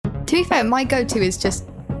To be fair, my go-to is just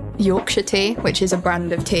Yorkshire tea, which is a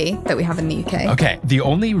brand of tea that we have in the UK. Okay, the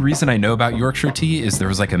only reason I know about Yorkshire tea is there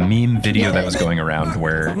was like a meme video that was going around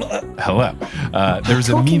where, there was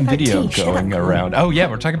a meme video going around. Oh yeah,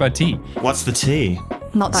 we're talking about tea. What's the tea?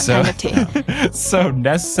 Not that kind of tea. So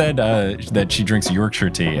Ness said that she drinks Yorkshire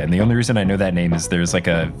tea, and the only reason I know that name is there's like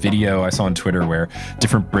a video I saw on Twitter where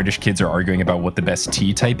different British kids are arguing about what the best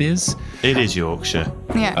tea type is. It is Yorkshire.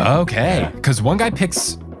 Yeah. Okay, because one guy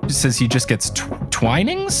says he just gets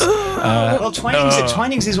Twinings. Well,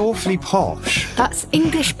 Twinings is awfully posh. That's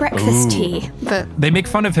English breakfast tea, but They make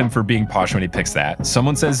fun of him for being posh when he picks that.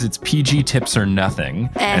 Someone says it's PG tips or nothing,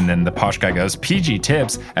 and then the posh guy goes, PG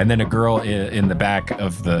tips, and then a girl in the back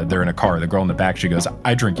of they're in a car, the girl in the back, she goes,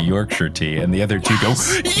 I drink Yorkshire tea, and the other two go,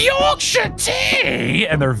 Yorkshire tea!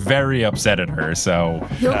 And they're very upset at her, so...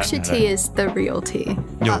 Yorkshire tea is the real tea.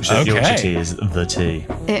 Yorkshire tea is the tea.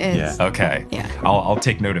 It is. Yeah. Okay. Yeah. I'll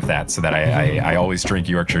take note of that so that I always drink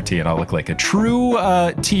Yorkshire tea and I'll look like a true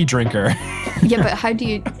tea drinker. Yeah, but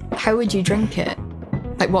how would you drink it?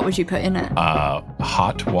 Like, what would you put in it?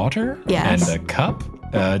 Hot water? Yes. And a cup?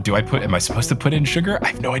 Am I supposed to put in sugar? I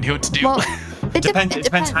have no idea what to do. Well, it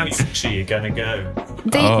Depends how Yorkshire you're going to go.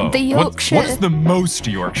 The Yorkshire... What is the most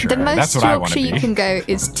Yorkshire? The most That's what I want to Yorkshire be. you can go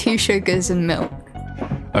is 2 sugars and milk.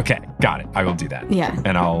 Okay, got it. I will do that. Yeah.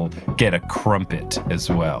 And I'll get a crumpet as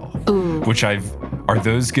well. Ooh. Are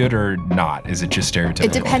those good or not? Is it just stereotypical?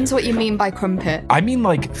 It depends what you mean by crumpet. I mean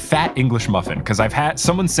like fat English muffin, because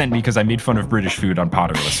someone sent me, because I made fun of British food on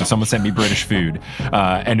Potterless, so someone sent me British food,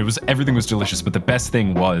 and everything was delicious, but the best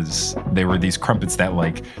thing was they were these crumpets that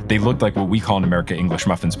they looked like what we call in America English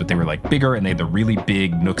muffins, but they were like bigger and they had the really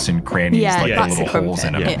big nooks and crannies, Yeah, like that's the a little holes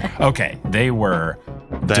in them. crumpet, yeah. Okay, they were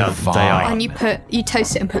divine. They are. And you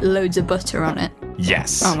toast it and put loads of butter on it.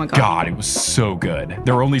 Yes. Oh my God. It was so good.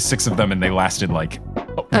 There were only 6 of them and they lasted like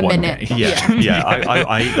A one minute. day. Yeah.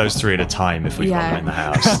 I eat those 3 at a time if we've got them in the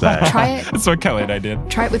house. Try it. That's what Kelly and I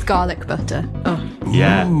did. Try it with garlic butter. Oh,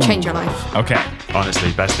 Yeah. change your life. Okay.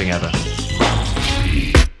 Honestly, best thing ever.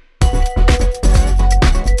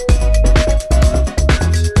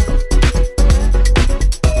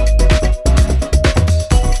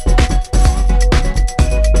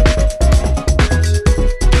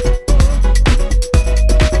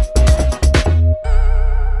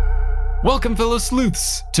 Welcome, fellow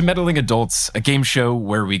sleuths, to Meddling Adults, a game show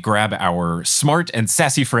where we grab our smart and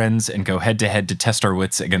sassy friends and go head-to-head to test our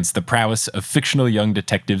wits against the prowess of fictional young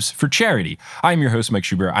detectives for charity. I'm your host, Mike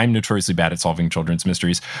Schubert. I'm notoriously bad at solving children's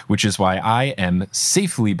mysteries, which is why I am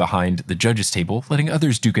safely behind the judges' table, letting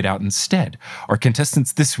others duke it out instead. Our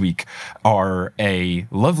contestants this week are a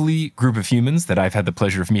lovely group of humans that I've had the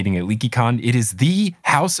pleasure of meeting at LeakyCon. It is the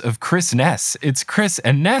House of Chris Ness. It's Chris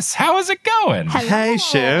and Ness. How is it going? Hey,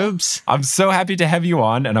 Shubs. I'm so happy to have you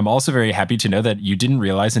on, and I'm also very happy to know that you didn't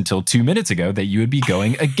realize until 2 minutes ago that you would be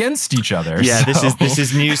going against each other. Yeah, this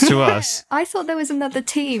is news to us. I thought there was another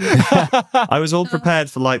team. I was all prepared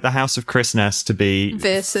for the House of Chris Ness to be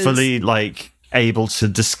Versus. fully able to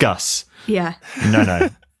discuss. Yeah.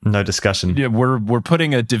 No discussion. Yeah, we're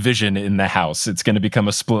putting a division in the house. It's going to become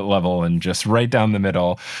a split level and just right down the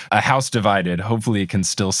middle. A house divided. Hopefully it can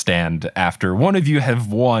still stand after one of you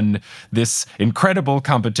have won this incredible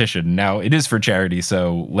competition. Now, it is for charity,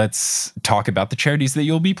 so let's talk about the charities that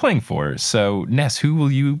you'll be playing for. So, Ness, who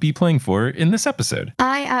will you be playing for in this episode?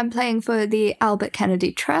 I am playing for the Albert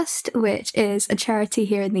Kennedy Trust, which is a charity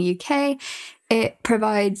here in the UK. It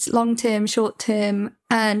provides long-term, short-term,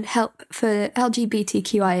 and help for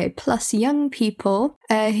LGBTQIA plus young people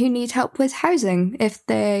who need help with housing. If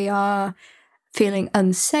they are feeling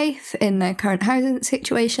unsafe in their current housing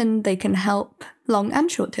situation, they can help long and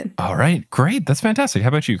short term. All right, great. That's fantastic. How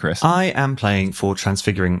about you, Chris? I am playing for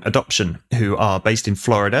Transfiguring Adoption, who are based in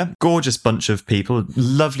Florida. Gorgeous bunch of people.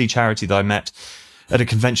 Lovely charity that I met at a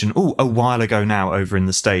convention a while ago now over in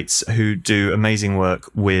the States, who do amazing work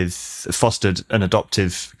with fostered and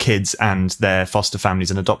adoptive kids and their foster families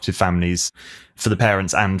and adoptive families for the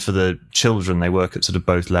parents and for the children. They work at sort of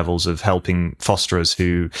both levels of helping fosterers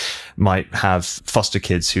who might have foster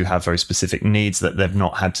kids who have very specific needs that they've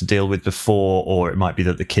not had to deal with before, or it might be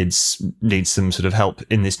that the kids need some sort of help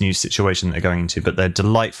in this new situation they're going into. But they're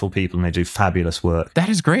delightful people and they do fabulous work. That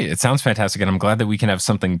is great. It sounds fantastic. And I'm glad that we can have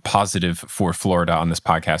something positive for Florida on this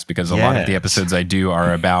podcast, because a lot of the episodes I do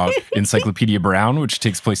are about Encyclopedia Brown, which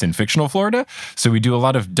takes place in fictional Florida. So we do a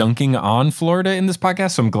lot of dunking on Florida in this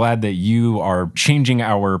podcast. So I'm glad that you are changing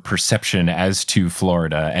our perception as to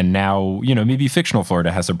Florida. And now, maybe fictional Florida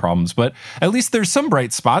has some problems, but at least there's some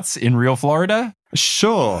bright spots in real Florida.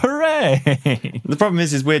 Sure. Hooray! Hey. The problem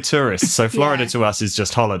is we're tourists, so Florida Yeah. to us is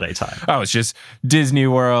just holiday time. Oh, it's just Disney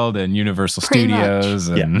World and Universal Pretty Studios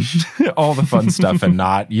and all the fun stuff, and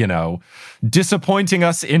not, disappointing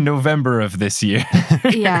us in November of this year.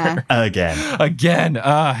 Yeah. Again.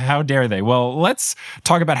 How dare they? Well, let's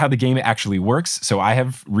talk about how the game actually works. So I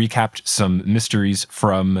have recapped some mysteries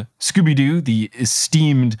from Scooby-Doo, the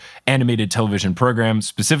esteemed animated television program,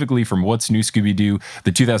 specifically from What's New Scooby-Doo,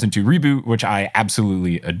 the 2002 reboot, which I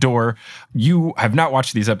absolutely adore. You have not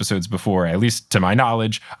watched these episodes before, at least to my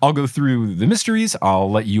knowledge. I'll go through the mysteries. I'll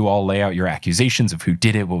let you all lay out your accusations of who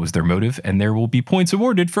did it, what was their motive, and there will be points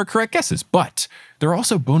awarded for correct guesses. But there are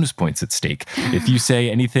also bonus points at stake. If you say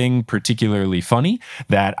anything particularly funny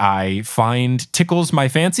that I find tickles my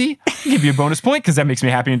fancy, I'll give you a bonus point because that makes me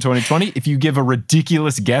happy in 2020. If you give a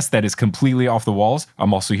ridiculous guess that is completely off the walls,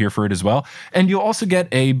 I'm also here for it as well. And you'll also get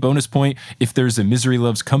a bonus point if there's a Misery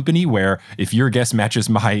Loves Company, where if your guess matches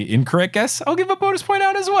my incorrect guess, I'll give a bonus point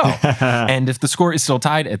out as well. And if the score is still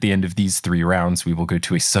tied at the end of these 3 rounds, we will go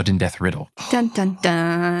to a sudden death riddle. Dun, dun,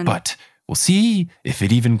 dun. But we'll see if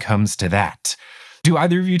it even comes to that. Do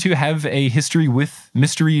either of you two have a history with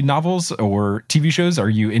mystery novels or TV shows?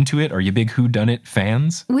 Are you into it? Are you big whodunit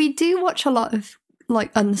fans? We do watch a lot of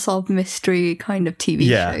unsolved mystery kind of TV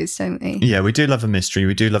shows, don't we? Yeah, we do love a mystery.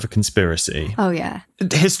 We do love a conspiracy. Oh, yeah.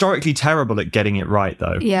 Historically terrible at getting it right,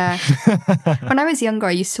 though. Yeah. When I was younger,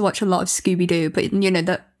 I used to watch a lot of Scooby-Doo, but,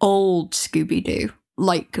 the old Scooby-Doo,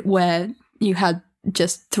 where you had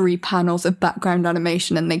just 3 panels of background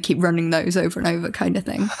animation and they keep running those over and over kind of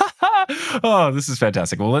thing. Oh, this is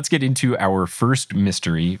fantastic. Well, let's get into our first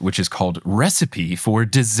mystery, which is called Recipe for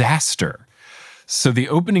Disaster. So the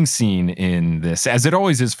opening scene in this, as it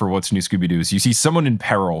always is for What's New Scooby-Doo, is you see someone in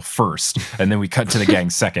peril first, and then we cut to the gang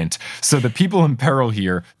second. So the people in peril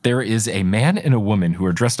here, there is a man and a woman who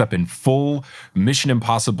are dressed up in full Mission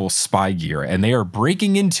Impossible spy gear, and they are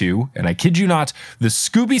breaking into, and I kid you not, the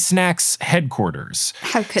Scooby Snacks headquarters.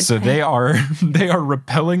 How could So they are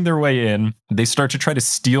rappelling their way in. They start to try to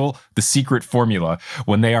steal the secret formula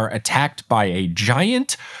when they are attacked by a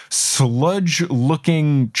giant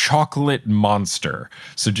sludge-looking chocolate monster.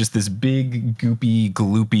 So just this big, goopy,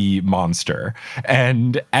 gloopy monster.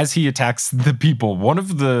 And as he attacks the people, one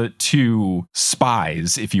of the 2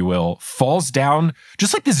 spies, if you will, falls down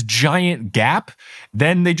just like this giant gap.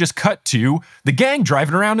 Then they just cut to the gang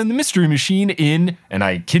driving around in the mystery machine and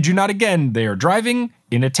I kid you not again, they are driving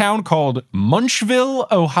in a town called Munchville,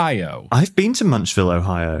 Ohio. I've been to Munchville,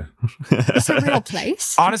 Ohio. It's a real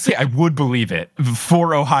place. Honestly, I would believe it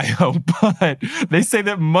for Ohio, but they say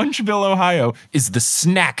that Munchville, Ohio is the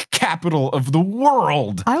snack capital of the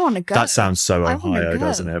world. I want to go. That sounds so I wanna Ohio, go.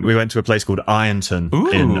 doesn't it? We went to a place called Ironton Ooh.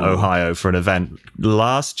 in Ohio for an event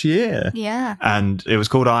last year. Yeah. And it was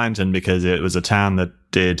called Ironton because it was a town that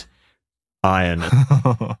did iron.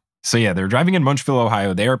 So yeah, they're driving in Munchville,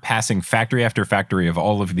 Ohio. They are passing factory after factory of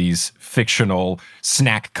all of these fictional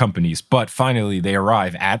snack companies. But finally, they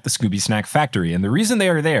arrive at the Scooby Snack Factory. And the reason they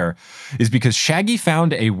are there is because Shaggy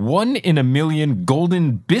found a 1 in a million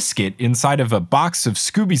golden biscuit inside of a box of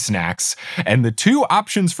Scooby Snacks. And the 2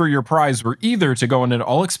 options for your prize were either to go on an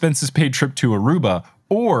all-expenses-paid trip to Aruba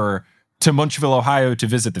or to Munchville, Ohio to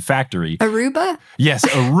visit the factory. Aruba? Yes,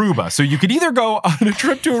 Aruba. So you could either go on a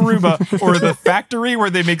trip to Aruba or the factory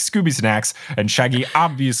where they make Scooby Snacks, and Shaggy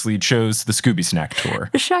obviously chose the Scooby Snack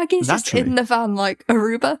tour. Shaggy's just Naturally. in the van like,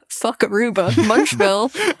 Aruba? Fuck Aruba.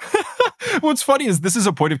 Munchville. What's funny is this is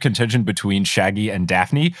a point of contention between Shaggy and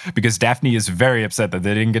Daphne, because Daphne is very upset that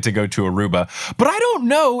they didn't get to go to Aruba. But I don't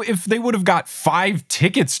know if they would have got 5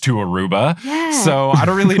 tickets to Aruba. Yeah. So I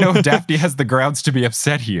don't really know if Daphne has the grounds to be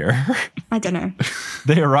upset here. I don't know.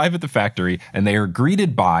 They arrive at the factory and they are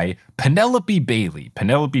greeted by Penelope Bailey.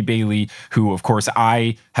 Penelope Bailey, who, of course,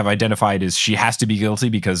 I have identified as she has to be guilty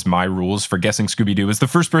because my rules for guessing Scooby-Doo is the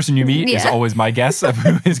first person you meet is Yeah. always my guess of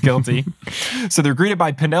who is guilty. So they're greeted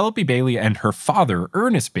by Penelope Bailey and her father,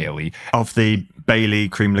 Ernest Bailey. Of the Bailey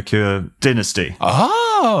cream liqueur dynasty.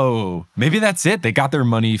 Oh, maybe that's it. They got their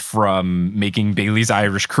money from making Bailey's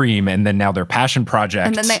Irish cream, and then now their passion project.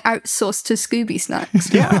 And then they outsourced to Scooby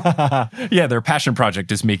Snacks. Yeah. Yeah, their passion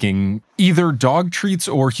project is making either dog treats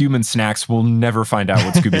or human snacks. We'll never find out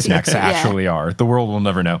what Scooby Snacks Yeah. actually are. The world will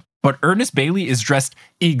never know. But Ernest Bailey is dressed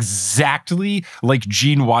exactly like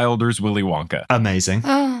Gene Wilder's Willy Wonka. Amazing.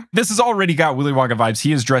 Oh, This has already got Willy Wonka vibes.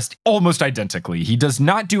 He is dressed almost identically. He does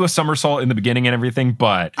not do a somersault in the beginning and everything,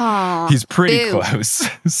 but Aw, he's pretty ew. close.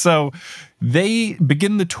 So they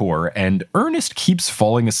begin the tour, and Ernest keeps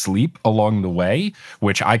falling asleep along the way,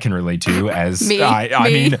 which I can relate to as Me. I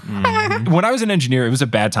Me. mean, when I was an engineer, it was a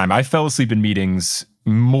bad time. I fell asleep in meetings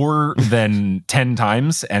more than 10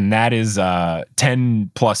 times, and that is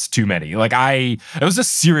 10 plus too many. Like it was a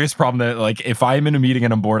serious problem that like if I'm in a meeting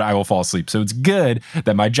and I'm bored, I will fall asleep. So it's good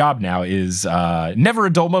that my job now is never a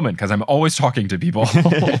dull moment because I'm always talking to people.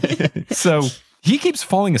 So he keeps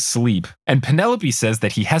falling asleep, and Penelope says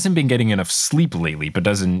that he hasn't been getting enough sleep lately, but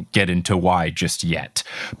doesn't get into why just yet.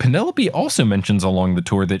 Penelope also mentions along the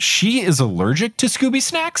tour that she is allergic to Scooby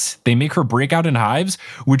snacks. They make her break out in hives,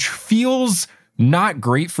 which feels not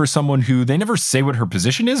great for someone who, they never say what her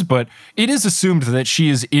position is, but it is assumed that she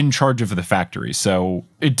is in charge of the factory. So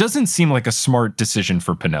it doesn't seem like a smart decision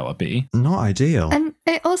for Penelope. Not ideal. And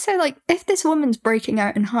it also, like, if this woman's breaking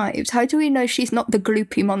out in hives, how do we know she's not the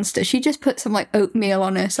gloopy monster? She just put some, like, oatmeal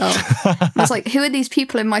on herself. I was like, who are these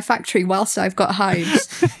people in my factory whilst I've got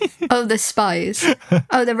hives? Oh, the spies.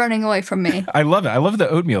 Oh, they're running away from me. I love it. I love the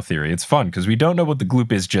oatmeal theory. It's fun because we don't know what the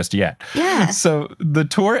gloop is just yet. Yeah. So the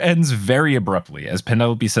tour ends very abruptly as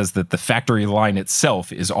Penelope says that the factory line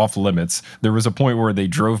itself is off limits. There was a point where they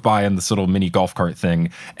drove by in this little mini golf cart thing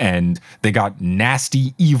and they got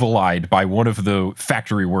nasty, evil-eyed by one of the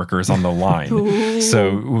factory workers on the line.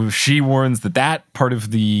 So she warns that part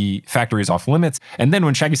of the factory is off limits. And then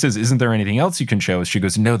when Shaggy says, isn't there anything else you can show us? She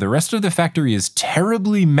goes, no, the rest of the factory is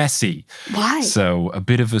terribly messy. Why? So a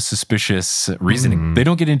bit of a suspicious reasoning. They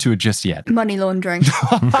don't get into it just yet. Money laundering.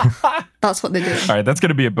 That's what they're doing. All right, that's going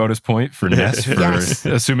to be a bonus point for Ness for Yes.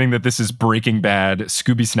 assuming that this is Breaking Bad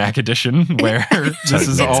Scooby Snack Edition, where this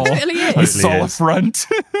is all totally is. a solo front.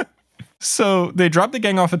 So they drop the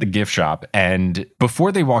gang off at the gift shop, and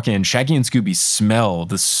before they walk in, Shaggy and Scooby smell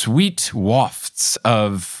the sweet wafts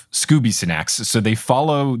of Scooby snacks. So they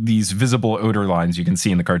follow these visible odor lines you can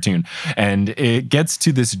see in the cartoon, and it gets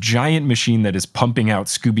to this giant machine that is pumping out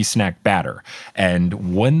Scooby snack batter.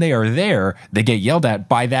 And when they are there, they get yelled at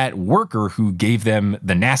by that worker who gave them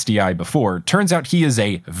the nasty eye before. Turns out he is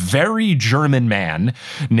a very German man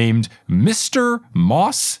named Mr.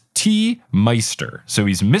 Moss T. Meister. So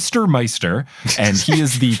he's Mr. Meister, and he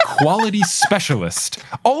is the quality specialist.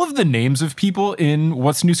 All of the names of people in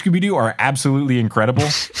What's New Scooby-Doo are absolutely incredible.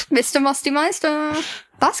 Mr. Musty Meister.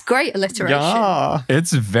 That's great alliteration. Yeah.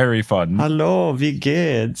 It's very fun. Hello, wie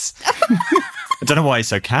geht's? I don't know why he's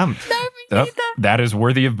so camp. Oh, that is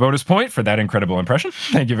worthy of bonus point for that incredible impression.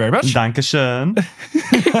 Thank you very much. Dankeschön.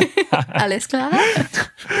 Alles klar.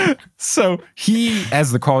 So he,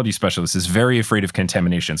 as the quality specialist, is very afraid of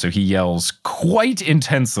contamination. So he yells quite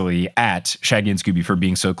intensely at Shaggy and Scooby for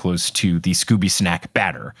being so close to the Scooby snack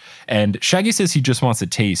batter. And Shaggy says he just wants a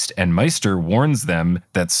taste, and Meister warns them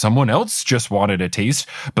that someone else just wanted a taste,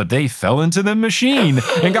 but they fell into the machine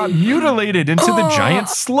and got mutilated into the giant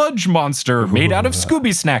sludge monster made out of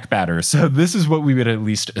Scooby snack batter. So this is what we would at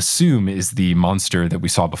least assume is the monster that we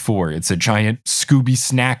saw before. It's a giant Scooby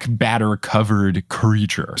snack batter covered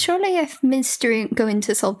creature. Surely if mystery going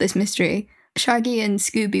to solve this mystery, Shaggy and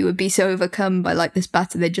Scooby would be so overcome by like this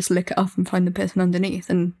batter, they'd just lick it off and find the person underneath,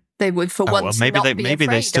 and they would for once maybe not they be maybe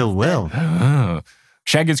they afraid still of will. Oh.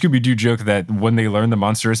 Shaggy and Scooby do joke that when they learn the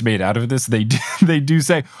monster is made out of this, they do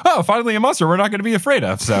say, oh, finally a monster we're not going to be afraid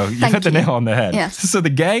of. So you hit the nail on the head. Yes. So the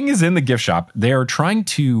gang is in the gift shop. They are trying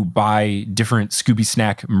to buy different Scooby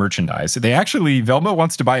Snack merchandise. Velma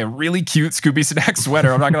wants to buy a really cute Scooby Snack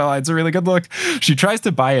sweater. I'm not going to lie, it's a really good look. She tries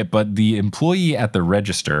to buy it, but the employee at the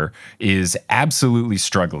register is absolutely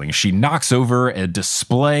struggling. She knocks over a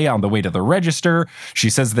display on the way to the register. She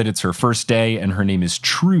says that it's her first day and her name is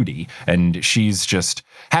Trudy, and she's just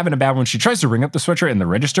having a bad one. She tries to ring up the sweatshirt in the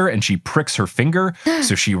register and she pricks her finger.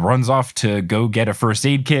 So she runs off to go get a first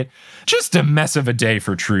aid kit. Just a mess of a day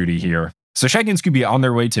for Trudy here. So Shaggy and Scooby, on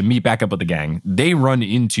their way to meet back up with the gang, they run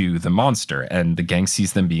into the monster and the gang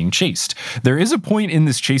sees them being chased. There is a point in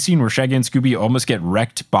this chase scene where Shaggy and Scooby almost get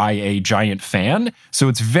wrecked by a giant fan. So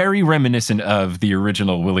it's very reminiscent of the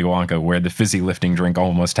original Willy Wonka, where the fizzy lifting drink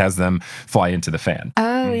almost has them fly into the fan.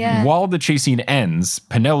 Oh, yeah. While the chase scene ends,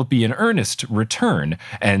 Penelope and Ernest return,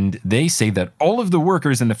 and they say that all of the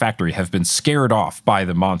workers in the factory have been scared off by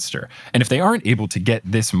the monster. And if they aren't able to get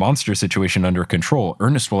this monster situation under control,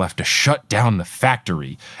 Ernest will have to shut down the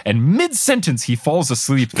factory. And mid-sentence, he falls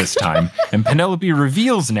asleep this time. And Penelope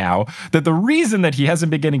reveals now that the reason that he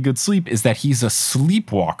hasn't been getting good sleep is that he's a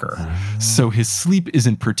sleepwalker. So his sleep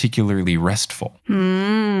isn't particularly restful.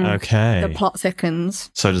 Okay. The plot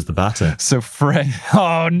thickens. So does the batter. So Fred,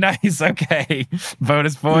 oh, nice. Okay.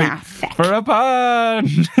 Bonus point Nah, feck. for a pun.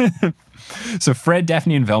 So Fred,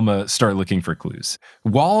 Daphne, and Velma start looking for clues.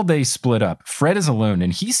 While they split up, Fred is alone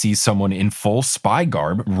and he sees someone in full spy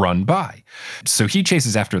garb run by. So he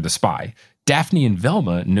chases after the spy. Daphne and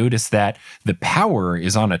Velma notice that the power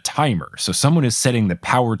is on a timer. So someone is setting the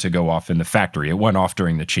power to go off in the factory. It went off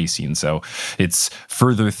during the chase scene. So it's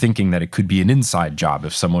further thinking that it could be an inside job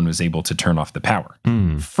if someone was able to turn off the power.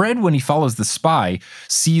 Fred, when he follows the spy,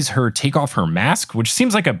 sees her take off her mask, which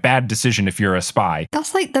seems like a bad decision if you're a spy.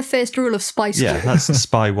 That's like the first rule of spy school. Yeah, that's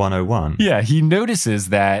Spy 101. Yeah, he notices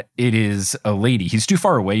that it is a lady. He's too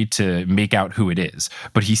far away to make out who it is,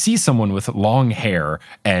 but he sees someone with long hair,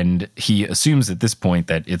 and he assumes at this point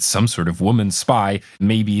that it's some sort of woman spy.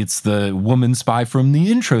 Maybe it's the woman spy from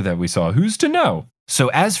the intro that we saw. Who's to know? So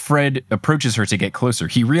as Fred approaches her to get closer,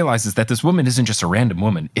 he realizes that this woman isn't just a random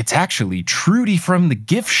woman. It's actually Trudy from the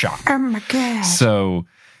gift shop. Oh my God. So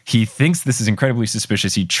he thinks this is incredibly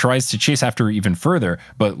suspicious. He tries to chase after her even further,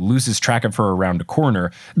 but loses track of her around a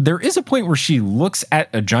corner. There is a point where she looks at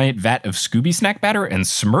a giant vat of Scooby snack batter and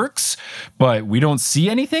smirks, but we don't see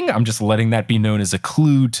anything. I'm just letting that be known as a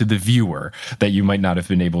clue to the viewer that you might not have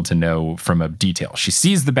been able to know from a detail. She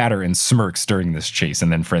sees the batter and smirks during this chase,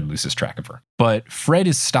 and then Fred loses track of her. But Fred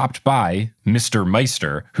is stopped by Mr.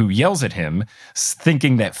 Meister, who yells at him,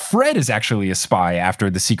 thinking that Fred is actually a spy after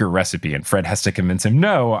the secret recipe, and Fred has to convince him,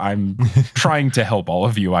 no, I'm trying to help all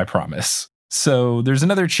of you, I promise. So there's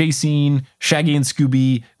another chase scene. Shaggy and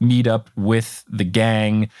Scooby meet up with the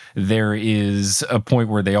gang. There is a point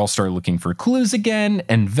where they all start looking for clues again,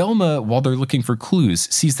 and Velma, while they're looking for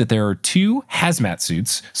clues, sees that there are 2 hazmat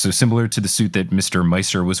suits, so similar to the suit that Mr.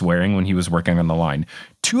 Meister was wearing when he was working on the line.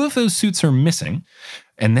 2 of those suits are missing,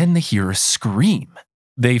 and then they hear a scream.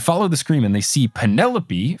 They follow the scream and they see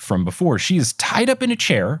Penelope from before. She is tied up in a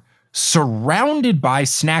chair, surrounded by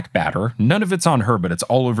snack batter. None of it's on her, but it's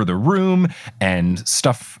all over the room and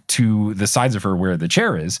stuff to the sides of her where the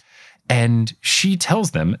chair is. And she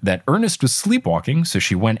tells them that Ernest was sleepwalking, so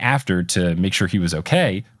she went after to make sure he was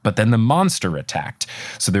okay, but then the monster attacked.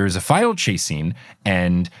 So there is a final chase scene,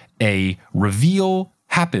 and a reveal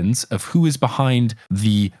happens of who is behind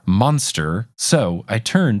the monster. So I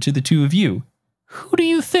turn to the 2 of you. Who do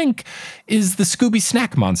you think is the Scooby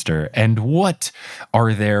Snack Monster, and what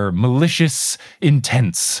are their malicious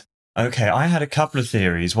intents? Okay, I had a couple of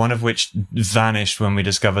theories, one of which vanished when we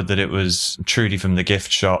discovered that it was Trudy from the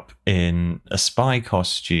gift shop in a spy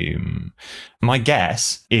costume. My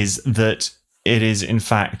guess is that it is, in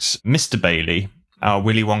fact, Mr. Bailey, our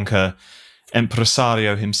Willy Wonka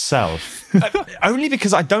impresario himself. Only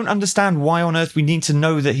because I don't understand why on earth we need to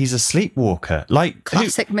know that he's a sleepwalker. Like,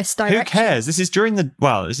 classic misdirection. Who cares? This is during the,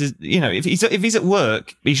 well, this is, you know, if he's at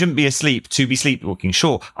work, he shouldn't be asleep to be sleepwalking.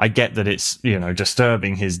 Sure, I get that it's, you know,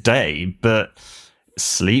 disturbing his day, but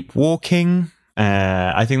sleepwalking?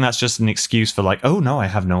 I think that's just an excuse for like, oh no, I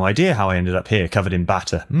have no idea how I ended up here covered in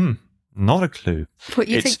batter. Not a clue. But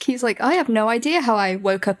you think he's like, I have no idea how I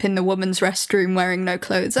woke up in the woman's restroom wearing no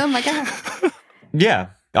clothes. Oh my God. Yeah.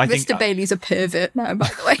 Mr. Bailey's a pervert now, by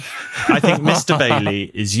the way. I think Mr.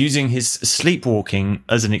 Bailey is using his sleepwalking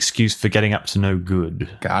as an excuse for getting up to no good.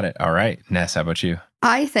 Got it. All right. Ness, how about you?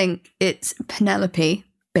 I think it's Penelope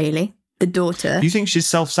Bailey, the daughter. You think she's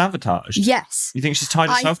self-sabotaged? Yes. You think she's tied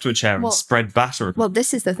herself to a chair and spread batter? Well,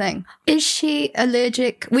 this is the thing. Is she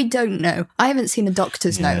allergic? We don't know. I haven't seen a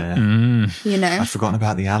doctor's note. You know? I've forgotten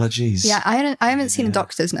about the allergies. Yeah, I haven't seen a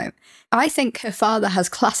doctor's note. I think her father has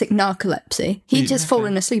classic narcolepsy. He'd just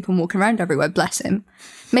fallen asleep and walking around everywhere, bless him.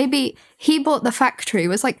 Maybe he bought the factory,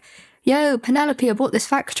 was like, yo, Penelope, I bought this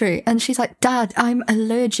factory. And she's like, Dad, I'm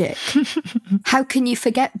allergic. How can you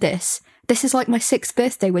forget this? This is like my 6th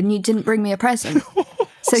birthday when you didn't bring me a present.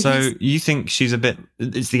 So you think she's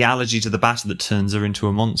it's the allergy to the batter that turns her into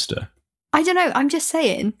a monster? I don't know. I'm just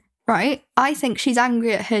saying, right? I think she's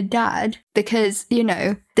angry at her dad because, you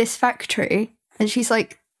know, this factory. And she's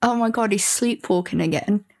like, oh my God, he's sleepwalking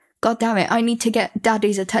again. God damn it. I need to get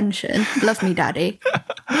Daddy's attention. Love me, Daddy.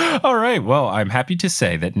 All right. Well, I'm happy to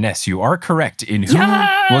say that, Ness, you are correct in who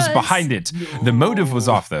was behind it. No. The motive was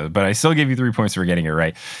off, though, but I still give you 3 points for getting it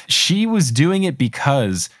right. She was doing it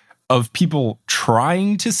because of people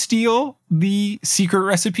trying to steal the secret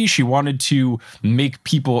recipe. She wanted to make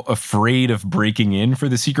people afraid of breaking in for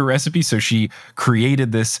the secret recipe. So she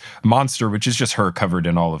created this monster, which is just her covered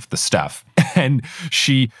in all of the stuff. And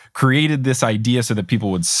she created this idea so that people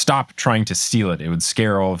would stop trying to steal it. It would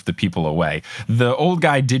scare all of the people away. The old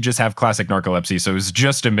guy did just have classic narcolepsy, so it was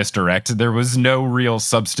just a misdirect. There was no real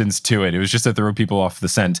substance to it. It was just to throw people off the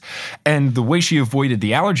scent. And the way she avoided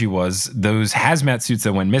the allergy was those hazmat suits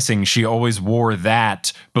that went missing, she always wore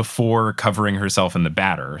that before covering herself in the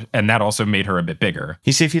batter. And that also made her a bit bigger.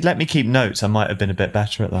 You see, if you'd let me keep notes, I might have been a bit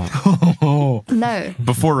better at that. No.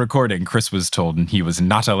 Before recording, Chris was told he was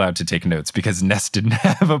not allowed to take notes because Ness didn't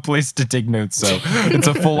have a place to take notes. So it's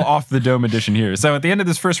a full off the dome edition here. So at the end of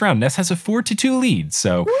this first round, Ness has a 4-2 lead.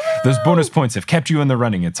 So those bonus points have kept you in the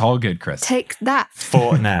running. It's all good, Chris. Take that.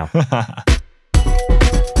 For now.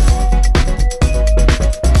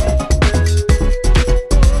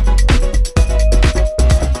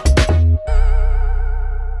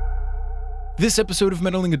 This episode of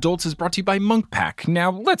Meddling Adults is brought to you by Munk Pack.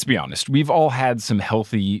 Now, let's be honest, we've all had some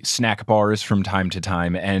healthy snack bars from time to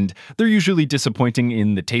time, and they're usually disappointing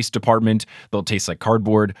in the taste department. They'll taste like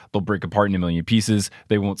cardboard, they'll break apart in a million pieces,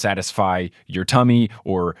 they won't satisfy your tummy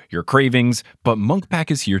or your cravings, but Munk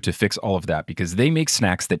Pack is here to fix all of that because they make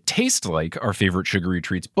snacks that taste like our favorite sugary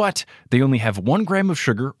treats, but they only have 1 gram of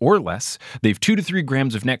sugar or less, they have 2 to 3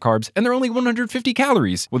 grams of net carbs, and they're only 150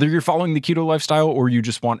 calories. Whether you're following the keto lifestyle or you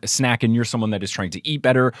just want a snack and you're someone that is trying to eat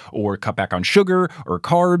better or cut back on sugar or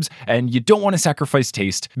carbs and you don't want to sacrifice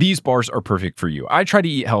taste, these bars are perfect for you. I try to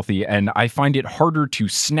eat healthy and I find it harder to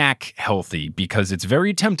snack healthy because it's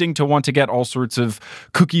very tempting to want to get all sorts of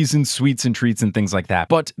cookies and sweets and treats and things like that.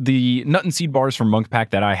 But the nut and seed bars from Munk Pack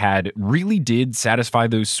that I had really did satisfy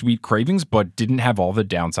those sweet cravings but didn't have all the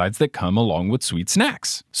downsides that come along with sweet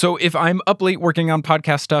snacks. So if I'm up late working on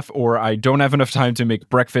podcast stuff or I don't have enough time to make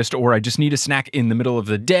breakfast or I just need a snack in the middle of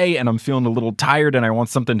the day and I'm feeling a little tired and I want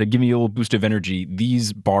something to give me a little boost of energy,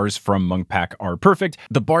 these bars from Munk Pack are perfect.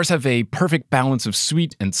 The bars have a perfect balance of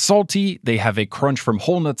sweet and salty. They have a crunch from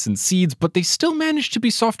whole nuts and seeds, but they still manage to be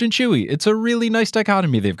soft and chewy. It's a really nice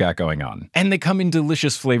dichotomy they've got going on. And they come in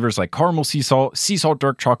delicious flavors like caramel sea salt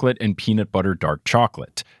dark chocolate, and peanut butter dark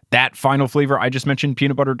chocolate. That final flavor I just mentioned,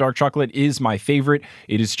 peanut butter dark chocolate, is my favorite.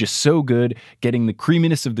 It is just so good, getting the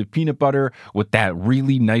creaminess of the peanut butter with that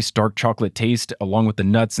really nice dark chocolate taste, along with the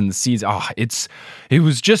nuts and the seeds. It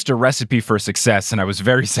was just a recipe for success, and I was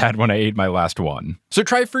very sad when I ate my last one. So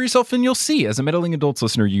try it for yourself and you'll see. As a Meddling Adults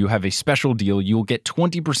listener, you have a special deal. You'll get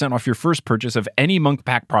 20% off your first purchase of any Munk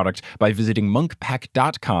Pack product by visiting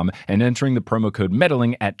monkpack.com and entering the promo code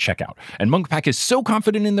MEDDLING at checkout. And Munk Pack is so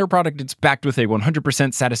confident in their product, it's backed with a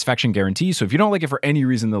 100% satisfaction guarantee, so if you don't like it for any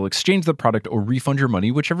reason, they'll exchange the product or refund your money,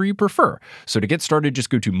 whichever you prefer. So to get started, just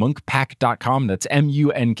go to monkpack.com, that's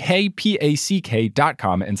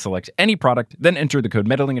MUNKPACK.com, and select any product, then enter the code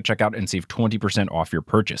MEDDLING at checkout and save 20% off your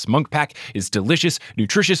purchase. Munk Pack is delicious,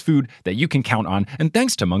 nutritious food that you can count on, and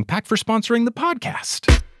thanks to Munk Pack for sponsoring the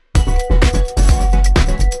podcast.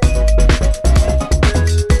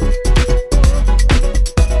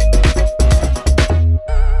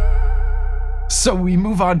 So we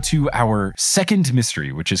move on to our second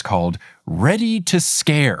mystery, which is called Ready to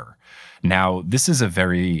Scare. Now, this is a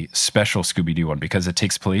very special Scooby-Doo one because it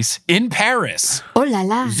takes place in Paris. Oh la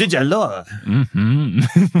la. Mm-hmm.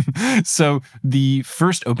 So the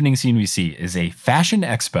first opening scene we see is a fashion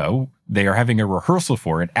expo. They are having a rehearsal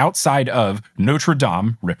for it outside of Notre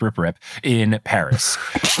Dame, rip, in Paris.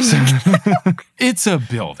 So, it's a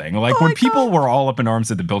building. Like when people were all up in arms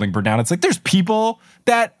that the building burned down, it's like there's people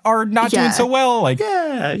that are not doing so well. Like,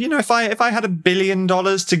 yeah, if I had $1 billion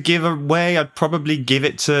to give away, I'd probably give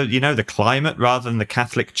it to, the climate rather than the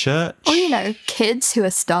Catholic Church. Or, kids who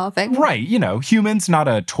are starving. Right, humans, not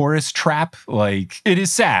a tourist trap. Like, it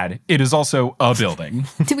is sad. It is also a building.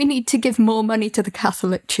 Do we need to give more money to the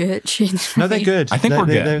Catholic Church? No, they're good. I think we're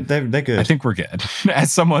good. They're good. I think we're good.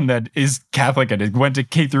 As someone that is Catholic and went to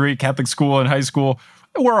K-8 Catholic school in high school,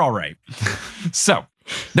 we're all right. So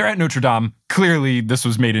they're at Notre Dame. Clearly, this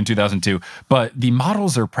was made in 2002, but the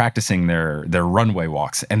models are practicing their runway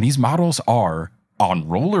walks, and these models are on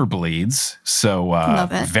rollerblades, so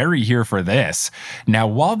very here for this. Now,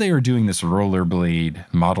 while they are doing this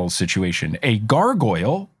rollerblade model situation, a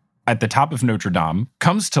gargoyle at the top of Notre Dame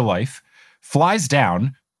comes to life, flies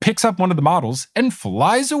down, picks up one of the models, and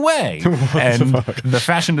flies away. And the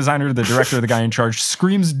fashion designer, the director, the guy in charge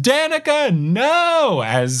screams, "Danica, no!"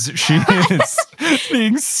 as she is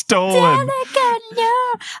being stolen. Danica,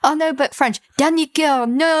 no! Oh no, but French. Danica,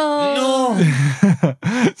 no!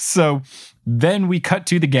 So then we cut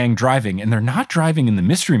to the gang driving, and they're not driving in the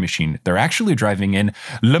Mystery Machine. They're actually driving in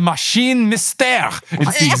Le Machine Mystère.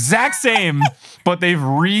 It's the exact same, but they've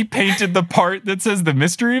repainted the part that says the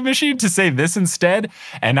Mystery Machine to say this instead.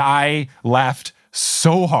 And I laughed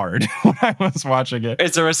so hard when I was watching it.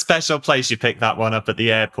 Is there a special place you pick that one up at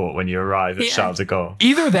the airport when you arrive at Charles de Gaulle?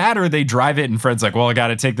 Either that or they drive it and Fred's like, well, I got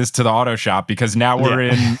to take this to the auto shop because now we're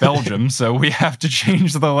in Belgium, so we have to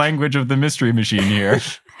change the language of the Mystery Machine here.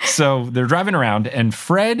 So they're driving around, and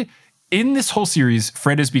Fred, in this whole series,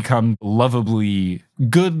 Fred has become lovably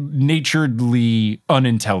good-naturedly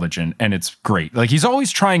unintelligent, and it's great. Like, he's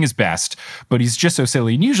always trying his best, but he's just so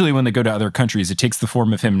silly. And usually when they go to other countries, it takes the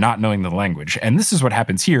form of him not knowing the language. And this is what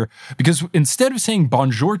happens here, because instead of saying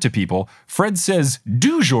bonjour to people, Fred says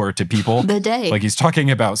du jour to people. The day. Like he's talking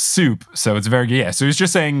about soup. So it's very, so he's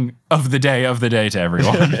just saying of the day to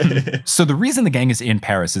everyone. So the reason the gang is in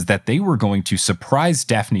Paris is that they were going to surprise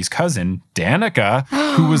Daphne's cousin, Danica,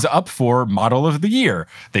 who was up for Model of the Year.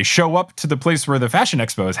 They show up to the place where the fashion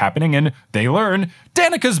expo is happening and they learn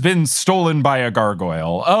Danica's been stolen by a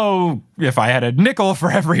gargoyle. Oh, if I had a nickel for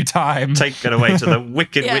every time. Taken away to the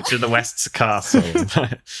Wicked Witch of the West's castle.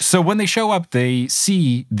 So when they show up, they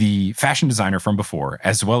see the fashion designer from before,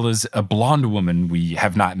 as well as a blonde woman we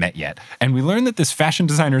have not met yet. And we learn that this fashion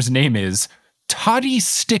designer's name is Toddy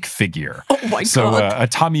Stickfigure. Oh my God. So a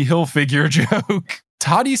Tommy Hilfiger joke.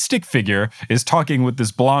 Toddy Stickfigure is talking with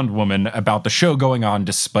this blonde woman about the show going on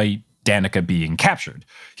despite Danica being captured.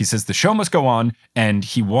 He says the show must go on, and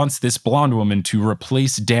he wants this blonde woman to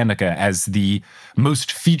replace Danica as the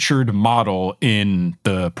most featured model in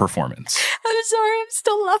the performance. I'm sorry, I'm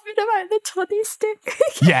still laughing about the toddy stick.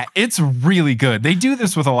 Yeah, it's really good. They do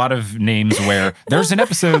this with a lot of names where there's an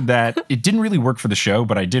episode that it didn't really work for the show,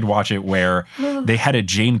 but I did watch it where they had a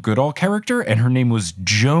Jane Goodall character, and her name was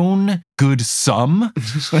Joan Goodsome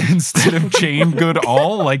instead of Jane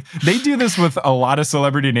Goodall. Like, they do this with a lot of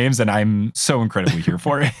celebrity names, and I'm so incredibly here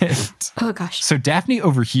for it. Oh, gosh. So Daphne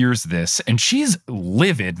overhears this, and she's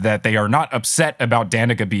livid that they are not upset about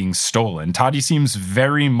Danica being stolen. Toddy seems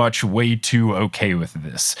very much way too okay with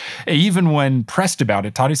this. Even when pressed about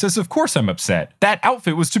it, Toddy says, of course I'm upset. That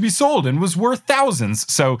outfit was to be sold and was worth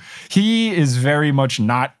thousands. So he is very much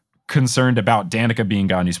not concerned about Danica being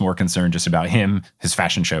gone. He's more concerned just about him, his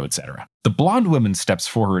fashion show, etc. The blonde woman steps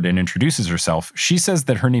forward and introduces herself. She says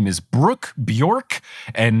that her name is Brooke Bjork,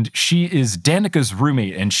 and she is Danica's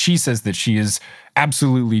roommate, and she says that she is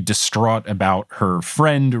absolutely distraught about her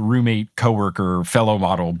friend, roommate, coworker, fellow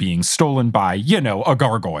model being stolen by, a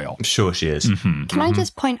gargoyle. I'm sure she is. Mm-hmm. Can I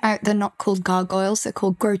just point out they're not called gargoyles, they're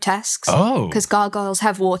called grotesques. Oh. Because gargoyles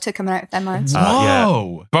have water coming out of their mouths.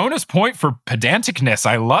 Whoa. Bonus point for pedanticness.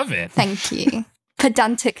 I love it. Thank you.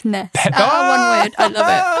 Pedanticness. One word. I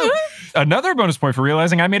love it. Another bonus point for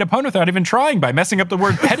realizing I made a pun without even trying by messing up the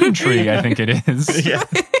word pedantry, I think it is. Yeah.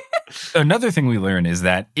 Another thing we learn is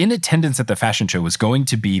that in attendance at the fashion show was going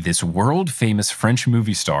to be this world-famous French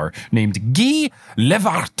movie star named Guy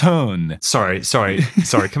Levartone. Sorry.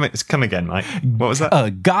 Come again, Mike. What was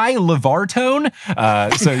that? Guy Levartone. Guy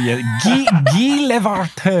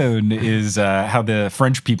Levartone is how the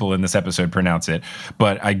French people in this episode pronounce it.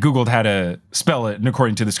 But I Googled how to spell it, and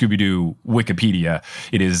according to the Scooby-Doo Wikipedia,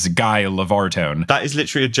 it is Guy Levartone. That is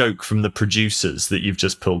literally a joke from the producers that you've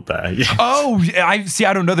just pulled there. Yeah. Oh, I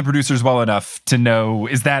don't know the producers well enough to know.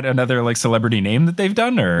 Is that another celebrity name that they've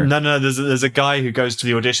done, or no? There's a guy who goes to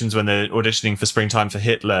the auditions when they're auditioning for Springtime for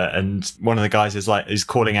Hitler, and one of the guys is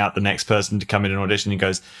calling out the next person to come in and audition. He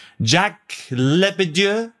goes, Jacques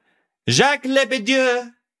Lebedieu, Jacques Lapidus.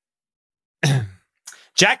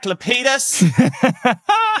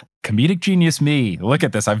 Comedic genius me. Look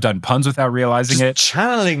at this. I've done puns without realizing it.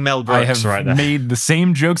 Channeling Mel Brooks. I have right there. made the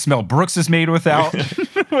same jokes Mel Brooks has made without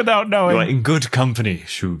knowing. You're in good company,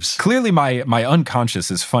 Shoobs. Clearly my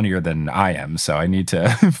unconscious is funnier than I am, so I need to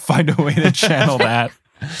find a way to channel that.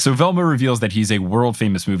 So Velma reveals that he's a world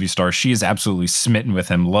famous movie star. She is absolutely smitten with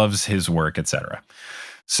him, loves his work, etc.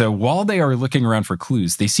 So while they are looking around for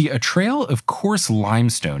clues, they see a trail of coarse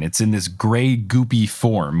limestone. It's in this gray, goopy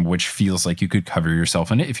form, which feels like you could cover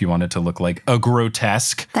yourself in it if you wanted to look like a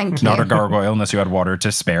grotesque. Thank you. Not a gargoyle unless you had water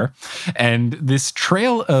to spare. And this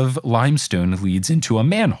trail of limestone leads into a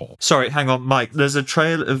manhole. Sorry, hang on, Mike. There's a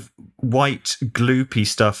trail of white, gloopy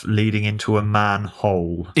stuff leading into a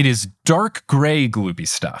manhole. It is dark gray, gloopy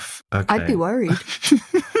stuff. Okay. I'd be worried.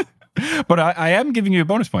 But I am giving you a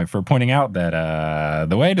bonus point for pointing out that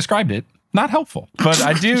the way I described it, not helpful. But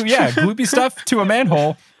I do, gloopy stuff to a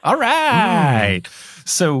manhole. All right.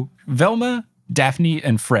 So Velma, Daphne,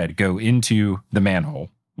 and Fred go into the manhole,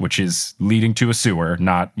 which is leading to a sewer,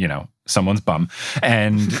 not, someone's bum.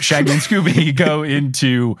 And Shaggy and Scooby go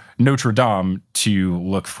into Notre Dame to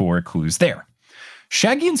look for clues there.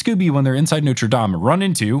 Shaggy and Scooby, when they're inside Notre Dame, run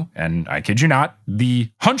into, and I kid you not, the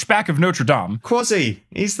Hunchback of Notre Dame. Quasi,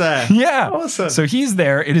 he's there. Yeah. Awesome. So he's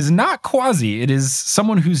there. It is not Quasi. It is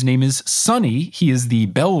someone whose name is Sonny. He is the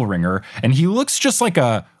bell ringer, and he looks just like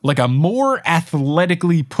a like a more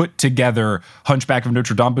athletically put together Hunchback of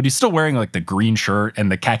Notre Dame, but he's still wearing like the green shirt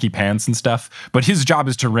and the khaki pants and stuff. But his job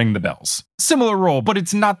is to ring the bells. Similar role, but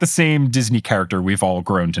it's not the same Disney character we've all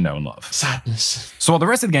grown to know and love. Sadness. So while the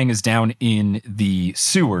rest of the gang is down in the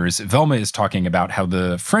sewers, Velma is talking about how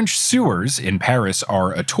the French sewers in Paris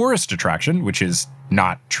are a tourist attraction, which is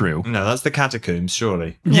not true. No, that's the catacombs,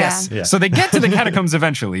 surely. Yes. Yeah. So they get to the catacombs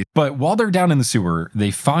eventually, but while they're down in the sewer,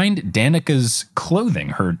 they find Danica's clothing,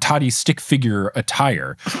 her toddy stick figure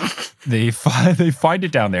attire. They find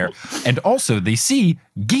it down there. And also they see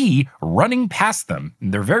Guy running past them.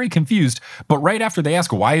 They're very confused, but right after they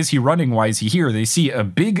ask, why is he running? Why is he here? They see a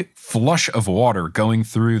big flush of water going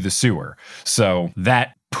through the sewer. So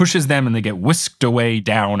that pushes them and they get whisked away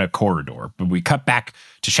down a corridor. But we cut back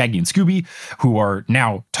to Shaggy and Scooby, who are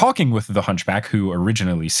now talking with the Hunchback who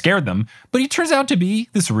originally scared them. But he turns out to be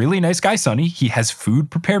this really nice guy, Sonny. He has food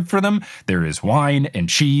prepared for them. There is wine and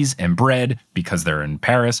cheese and bread because they're in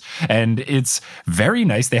Paris. And it's very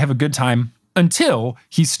nice. They have a good time until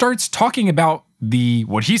he starts talking about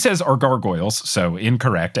what he says are gargoyles. So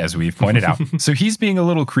incorrect, as we've pointed out. So he's being a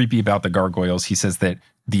little creepy about the gargoyles. He says that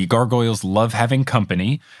the gargoyles love having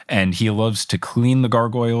company and he loves to clean the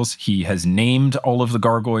gargoyles. He has named all of the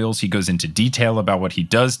gargoyles. He goes into detail about what he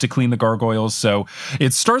does to clean the gargoyles. So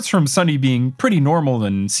it starts from Sonny being pretty normal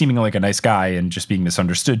and seeming like a nice guy and just being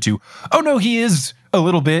misunderstood to, oh no, he is a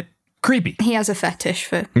little bit creepy. He has a fetish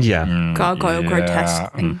for Yeah. gargoyle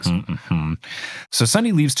grotesque things. So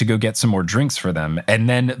Sonny leaves to go get some more drinks for them, and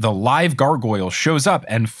then the live gargoyle shows up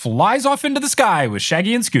and flies off into the sky with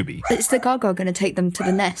Shaggy and Scooby. Is the gargoyle going to take them to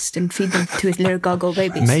the nest and feed them to his little gargoyle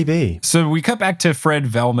babies? Maybe. So we cut back to Fred,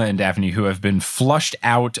 Velma, and Daphne, who have been flushed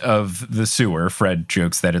out of the sewer. Fred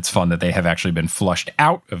jokes that it's fun that they have actually been flushed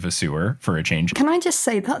out of a sewer for a change. Can I just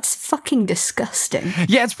say, that's fucking disgusting.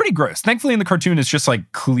 Yeah, it's pretty gross. Thankfully, in the cartoon, it's just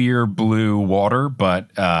like clear blue water, but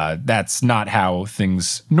that's not how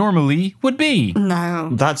things normally would be. No.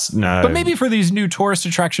 That's no. But maybe for these new tourist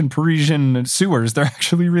attraction Parisian sewers, they're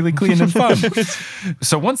actually really clean and fun.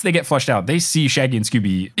 So once they get flushed out, they see Shaggy and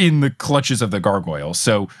Scooby in the clutches of the gargoyle.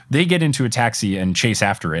 So they get into a taxi and chase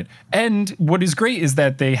after it. And what is great is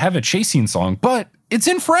that they have a chasing song, but it's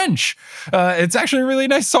in French. It's actually a really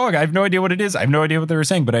nice song. I have no idea what it is. I have no idea what they were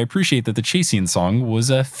saying, but I appreciate that the chasing song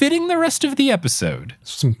was fitting the rest of the episode.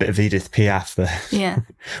 Some bit of Edith Piaf there. Yeah.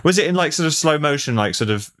 Was it in like sort of slow motion, like sort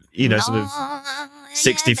of, sort of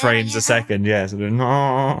 60 frames a second? Yeah, sort of,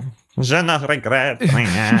 no, je ne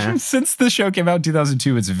regrette. Since the show came out in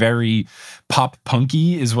 2002, it's very pop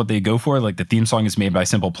punky is what they go for. Like the theme song is made by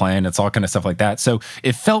Simple Plan. It's all kind of stuff like that. So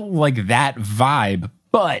it felt like that vibe,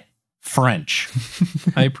 but French.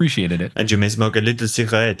 I appreciated it. And you may smoke a little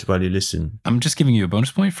cigarette while you listen. I'm just giving you a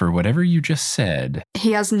bonus point for whatever you just said.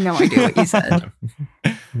 He has no idea what you said.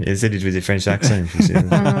 He said it with a French accent. You see.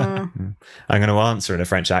 I'm going to answer in a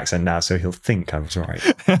French accent now, so he'll think I was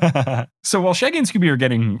right. So while Shaggy and Scooby are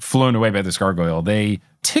getting flown away by this gargoyle, they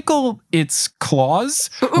tickle its claws,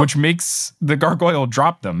 which makes the gargoyle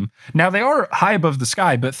drop them. Now, they are high above the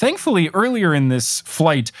sky, but thankfully, earlier in this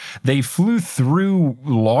flight, they flew through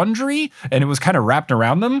laundry, and it was kind of wrapped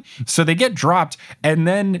around them. So they get dropped, and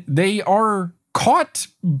then they are caught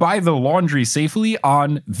by the laundry safely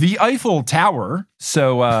on the Eiffel Tower.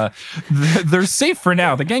 So they're safe for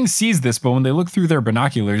now. The gang sees this, but when they look through their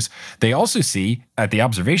binoculars, they also see at the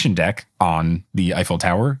observation deck on the Eiffel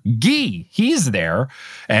Tower, Guy. He's there,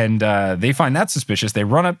 and they find that suspicious. They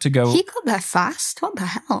run up to go. He got there fast. What the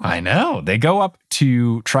hell? I know. They go up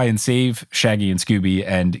to try and save Shaggy and Scooby,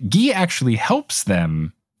 and Guy actually helps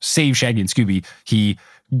them save Shaggy and Scooby. He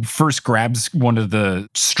first grabs one of the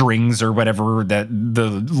strings or whatever that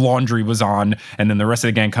the laundry was on, and then the rest of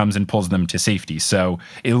the gang comes and pulls them to safety. So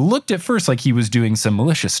it looked at first like he was doing some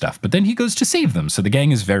malicious stuff, but then he goes to save them. So the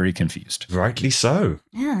gang is very confused. Rightly so.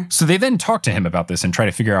 Yeah. So they then talk to him about this and try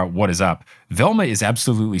to figure out what is up. Velma is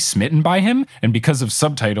absolutely smitten by him, and because of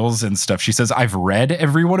subtitles and stuff, she says, I've read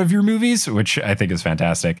every one of your movies, which I think is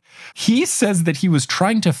fantastic. He says that he was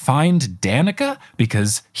trying to find Danica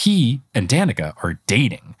because he and Danica are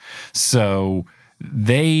dating. So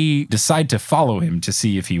they decide to follow him to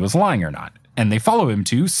see if he was lying or not. And they follow him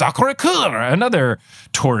to Sacré-Cœur, another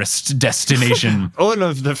tourist destination. All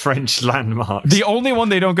of the French landmarks. The only one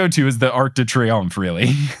they don't go to is the Arc de Triomphe,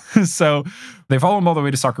 really. So they follow him all the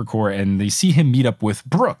way to Sacré-Cœur, and they see him meet up with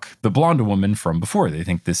Brooke, the blonde woman from before. They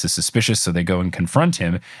think this is suspicious, so they go and confront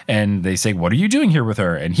him, and they say, what are you doing here with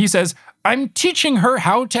her? And he says, I'm teaching her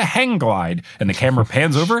how to hang glide. And the camera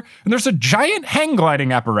pans over, and there's a giant hang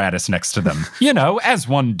gliding apparatus next to them. You know, as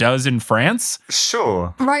one does in France.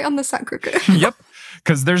 Sure. Right on the Sacré-Cœur. Yep.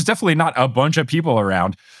 because there's definitely not a bunch of people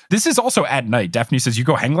around. This is also at night. Daphne says, you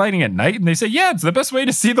go hang gliding at night? And they say, yeah, it's the best way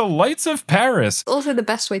to see the lights of Paris. Also the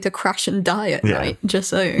best way to crash and die at night, just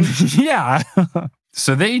saying. Yeah.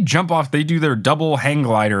 So they jump off, they do their double hang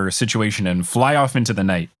glider situation and fly off into the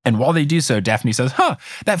night. And while they do so, Daphne says,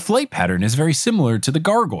 that flight pattern is very similar to the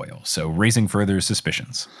gargoyle, so raising further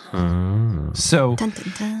suspicions. So Dun,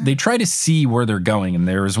 dun, dun. they try to see where they're going, and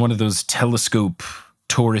there is one of those telescope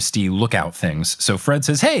touristy lookout things. So Fred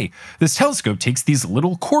says, hey, this telescope takes these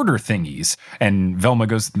little quarter thingies. And Velma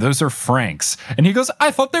goes, those are Frank's. And he goes,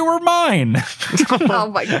 I thought they were mine.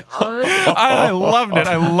 Oh my god. I loved it.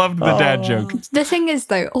 I loved the dad joke. The thing is,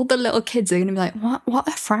 though, all the little kids are going to be like, what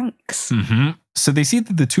are Franks? So they see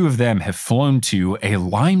that the two of them have flown to a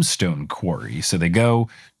limestone quarry. So they go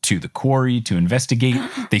to the quarry to investigate.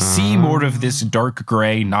 They see more of this dark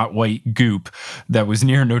gray, not white goop that was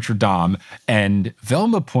near Notre Dame. And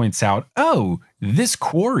Velma points out, this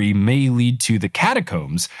quarry may lead to the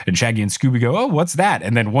catacombs. And Shaggy and Scooby go, what's that?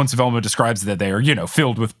 And then once Velma describes that they are,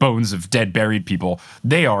 filled with bones of dead, buried people,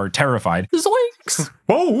 they are terrified. Zoinks!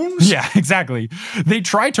 Bones? Yeah, exactly. They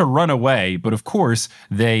try to run away, but of course,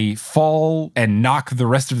 they fall and knock the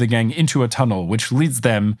rest of the gang into a tunnel, which leads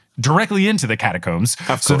them directly into the catacombs.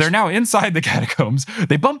 So they're now inside the catacombs.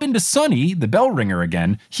 They bump into Sonny, the bell ringer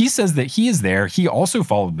again. He says that he is there. He also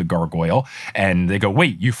followed the gargoyle. And they go,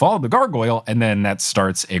 wait, you followed the gargoyle? And then that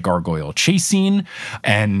starts a gargoyle chase scene.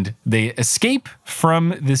 And they escape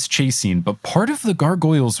from this chase scene. But part of the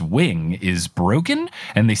gargoyle's wing is broken.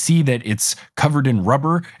 And they see that it's covered in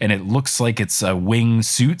rubber. And it looks like it's a wing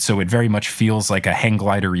suit. So it very much feels like a hang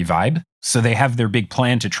glidery vibe. So they have their big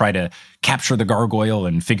plan to try to capture the gargoyle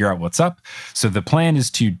and figure out what's up. So the plan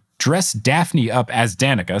is to dress Daphne up as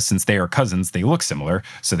Danica. Since they are cousins, they look similar.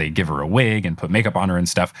 So they give her a wig and put makeup on her and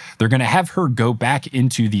stuff. They're going to have her go back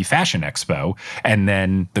into the fashion expo. And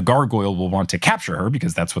then the gargoyle will want to capture her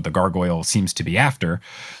because that's what the gargoyle seems to be after.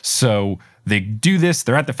 So they do this.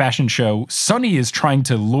 They're at the fashion show. Sonny is trying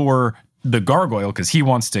to lure the gargoyle because he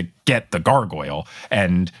wants to get the gargoyle,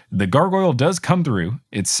 and the gargoyle does come through.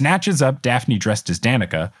 It snatches up Daphne dressed as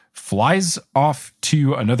Danica, flies off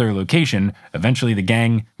to another location. Eventually the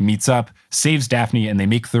gang meets up, saves Daphne, and they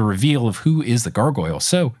make the reveal of who is the gargoyle.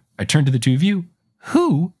 So I turn to the two of you.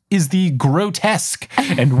 Who is the grotesque,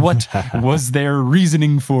 and what was their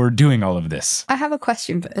reasoning for doing all of this? I have a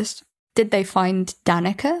question first. Did they find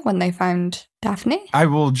Danica when they found Daphne? I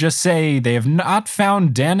will just say they have not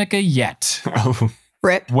found Danica yet.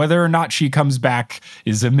 Rip. Whether or not she comes back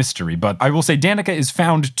is a mystery, but I will say Danica is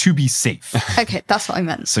found to be safe. Okay, that's what I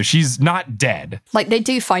meant. So she's not dead. Like, they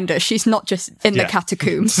do find her. She's not just in the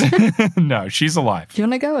catacombs. No, she's alive. Do you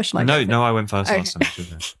want to go or should I go? No, I went first last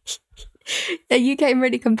time. Are you getting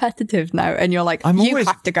really competitive now? And you're like, you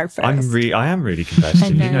have to go first. I am really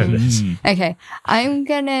competitive. You know this. Okay, I'm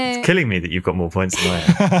gonna... It's killing me that you've got more points than I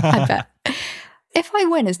have. I bet. If I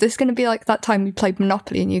win, is this going to be like that time we played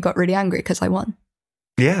Monopoly and you got really angry because I won?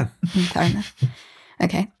 Yeah. Fair enough.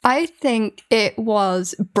 Okay. I think it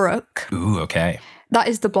was Brooke. Ooh, okay. That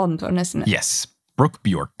is the blonde one, isn't it? Yes. Brooke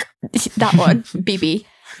Bjork. That one. BB.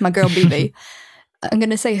 My girl BB. I'm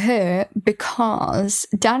going to say her because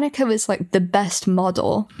Danica was like the best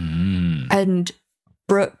model. And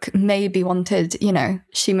Brooke maybe wanted,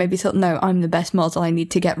 she maybe thought, no, I'm the best model. I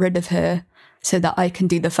need to get rid of her so that I can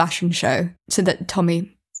do the fashion show so that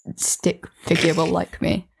Tommy Stick Figure will like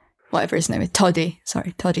me. Whatever his name is. Toddy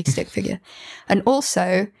Stick Figure. And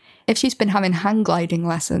also, if she's been having hang gliding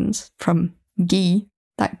lessons from Guy,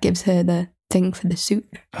 that gives her the thing for the suit.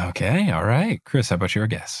 Okay, all right. Chris, how about your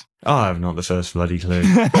guess? Oh, I have not the first bloody clue.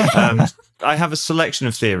 I have a selection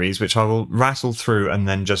of theories which I will rattle through and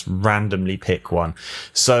then just randomly pick one.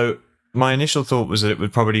 So my initial thought was that it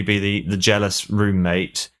would probably be the jealous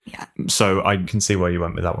roommate. Yeah. So I can see why you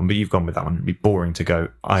went with that one, but you've gone with that one. It'd be boring to go.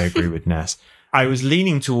 I agree with Ness. I was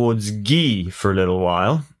leaning towards Guy for a little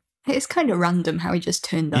while. It's kind of random how he just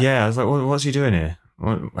turned up. Yeah, I was like, what's he doing here?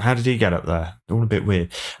 How did he get up there? All a bit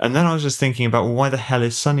weird. And then I was just thinking about, why the hell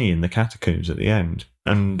is Sonny in the catacombs at the end?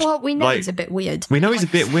 And well, we know he's a bit weird. We know he's a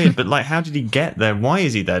bit weird, but how did he get there? Why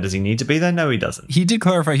is he there? Does he need to be there? No, he doesn't. He did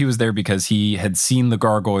clarify he was there because he had seen the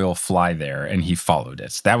gargoyle fly there and he followed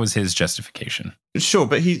it. That was his justification. Sure,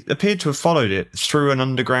 but he appeared to have followed it through an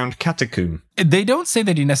underground catacomb. They don't say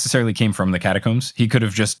that he necessarily came from the catacombs. He could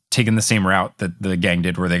have just taken the same route that the gang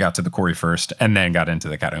did where they got to the quarry first and then got into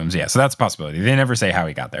the catacombs. Yeah, so that's a possibility. They never say how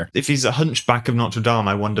he got there. If he's a hunchback of Notre Dame,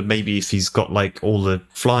 I wonder maybe if he's got all the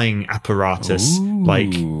flying apparatus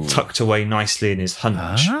tucked away nicely in his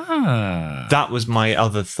hunch. That was my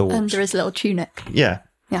other thought. Under his little tunic. Yeah.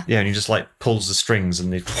 Yeah, and he just pulls the strings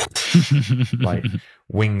and like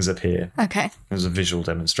wings appear. Okay. It was a visual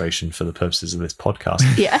demonstration for the purposes of this podcast.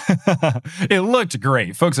 Yeah. It looked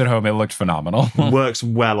great. Folks at home, it looked phenomenal. Works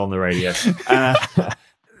well on the radio.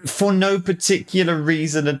 For no particular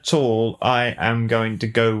reason at all, I am going to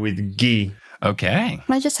go with Guy. Okay.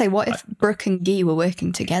 Can I just say, what if Brooke and Guy were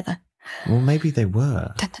working together? Well, maybe they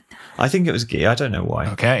were. I think it was Guy. I don't know why.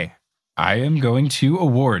 Okay. I am going to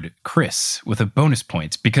award Chris with a bonus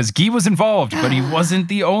point because Guy was involved, but he wasn't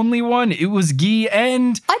the only one. It was Guy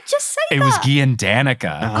and... I'd just say It was Guy and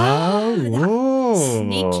Danica.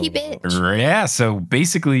 Sneaky bitch. Yeah, so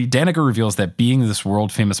basically, Danica reveals that being this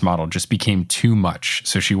world-famous model just became too much.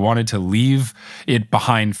 So she wanted to leave it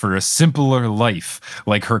behind for a simpler life,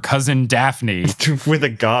 like her cousin Daphne. With a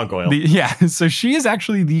gargoyle. So she is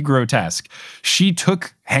actually the grotesque. She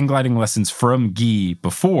took hang gliding lessons from Guy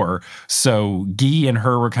before, so Guy and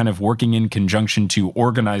her were kind of working in conjunction to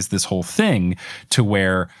organize this whole thing to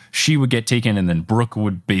where she would get taken and then Brooke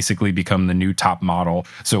would basically become the new top model.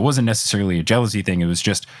 So it wasn't necessarily a jealousy thing. It was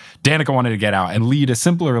just Danica wanted to get out and lead a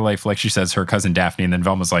simpler life, like she says, her cousin Daphne. And then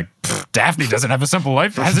Velma's like, Daphne doesn't have a simple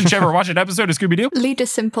life. Hasn't she ever watched an episode of Scooby-Doo? Lead a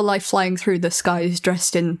simple life flying through the skies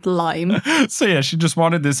dressed in lime. So yeah, she just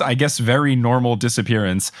wanted this, I guess, very normal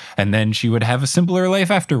disappearance. And then she would have a simpler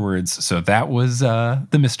life afterwards. So that was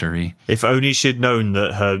the mystery. If only she'd known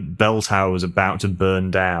that her bell tower was about to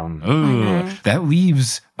burn down. Ooh, that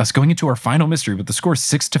leaves us going into our final mystery, but the score is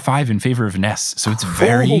 6-5 in favor of Ness. So it's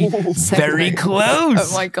very, very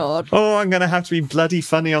close. Oh my God. Oh, I'm going to have to be bloody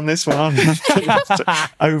funny on this one. To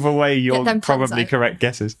overweigh your probably correct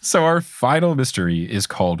guesses. So our final mystery is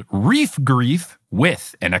called Reef Grief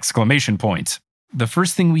with an exclamation point. The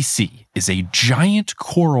first thing we see is a giant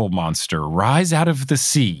coral monster rise out of the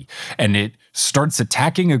sea, and it starts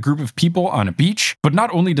attacking a group of people on a beach. But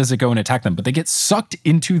not only does it go and attack them, but they get sucked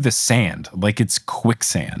into the sand like it's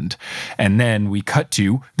quicksand. And then we cut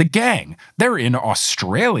to the gang. They're in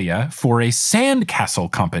Australia for a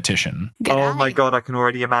sandcastle competition. Oh my God, I can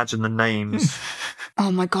already imagine the names.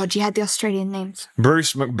 Oh my God, you had the Australian names.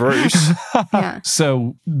 Bruce McBruce. Yeah.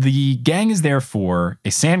 So the gang is there for a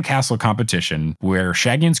sandcastle competition where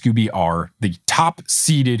Shaggy and Scooby are the top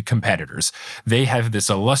seeded competitors. They have this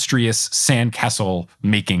illustrious sandcastle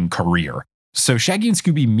making career. So Shaggy and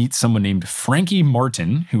Scooby meet someone named Frankie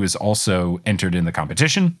Martin, who is also entered in the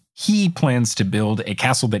competition. He plans to build a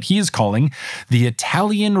castle that he is calling the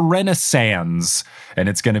Italian Renaissance, and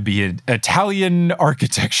it's going to be an Italian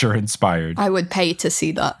architecture inspired. I would pay to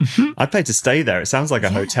see that. I'd pay to stay there. It sounds like a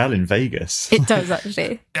hotel in Vegas. It does,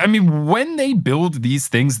 actually. I mean, when they build these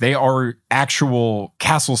things, they are actual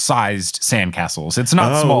castle-sized sandcastles. It's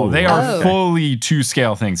not small. They are fully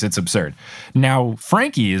to-scale things. It's absurd. Now,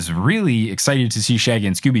 Frankie is really excited to see Shaggy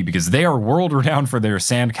and Scooby because they are world-renowned for their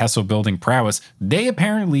sandcastle building prowess. They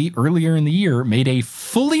apparently, earlier in the year, made a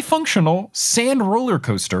fully functional sand roller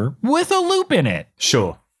coaster with a loop in it.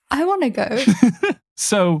 Sure. I want to go.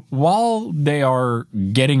 So while they are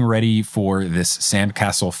getting ready for this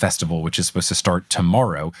Sandcastle Festival, which is supposed to start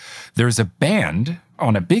tomorrow, there's a band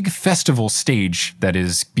on a big festival stage that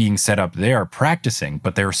is being set up. They are practicing,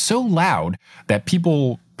 but they're so loud that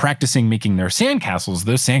people practicing making their sandcastles,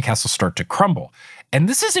 those sandcastles start to crumble. And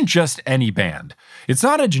this isn't just any band. It's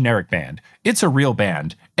not a generic band. It's a real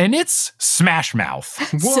band. And it's Smash Mouth.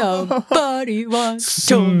 Somebody once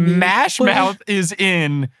told me. Smash Mouth is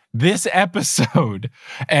in this episode.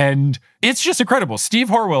 And it's just incredible. Steve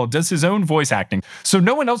Harwell does his own voice acting. So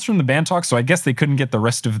no one else from the band talks, so I guess they couldn't get the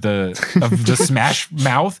rest of the Smash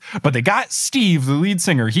Mouth. But they got Steve, the lead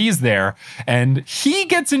singer. He's there. And he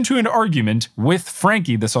gets into an argument with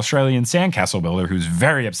Frankie, this Australian sandcastle builder, who's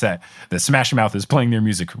very upset that Smash Mouth is playing their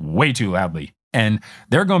music way too loudly. And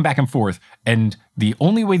they're going back and forth. And the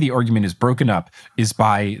only way the argument is broken up is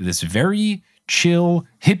by this very chill,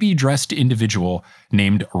 hippie-dressed individual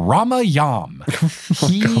named Rama Yam.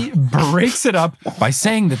 He breaks it up by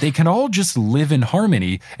saying that they can all just live in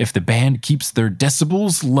harmony if the band keeps their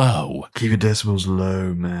decibels low. Keep your decibels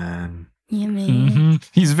low, man. You mean?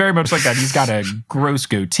 He's very much like that. He's got a gross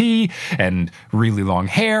goatee and really long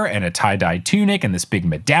hair and a tie-dye tunic and this big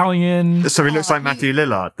medallion. So he looks like Matthew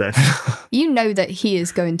Lillard then. You know that he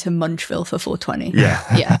is going to Munchville for 420. Yeah.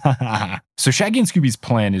 Yeah. So Shaggy and Scooby's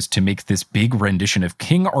plan is to make this big rendition of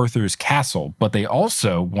King Arthur's castle, but they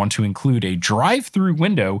also want to include a drive-through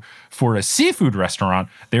window for a seafood restaurant.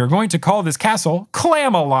 They are going to call this castle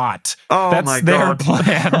Clam-A-Lot. Oh, That's my their God.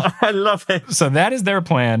 plan. I love it. So that is their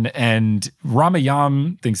plan, and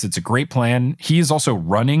Ramayam thinks it's a great plan. He is also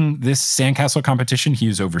running this sandcastle competition. He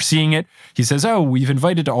is overseeing it. He says, oh, we've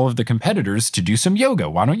invited all of the competitors to do some yoga.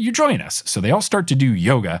 Why don't you join us? So they all start to do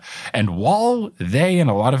yoga, and while they and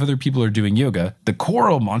a lot of other people are doing yoga, the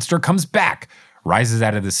coral monster comes back, rises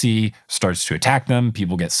out of the sea, starts to attack them.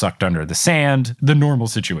 People get sucked under the sand. The normal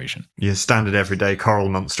situation. Your standard everyday coral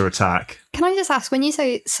monster attack. Can I just ask, when you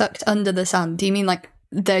say sucked under the sand, do you mean like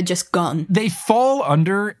they're just gone? They fall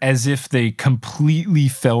under as if they completely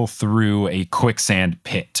fell through a quicksand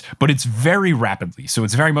pit, but it's very rapidly. So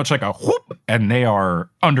it's very much like a whoop, and they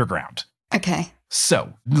are underground. Okay.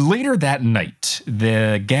 So later that night,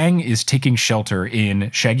 the gang is taking shelter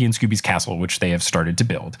in Shaggy and Scooby's castle, which they have started to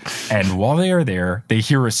build. And while they are there, they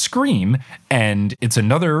hear a scream, and it's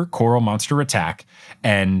another coral monster attack.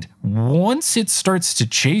 And once it starts to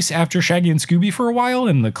chase after Shaggy and Scooby for a while,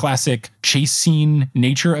 in the classic chase scene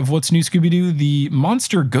nature of What's New, Scooby-Doo, the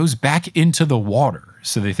monster goes back into the water.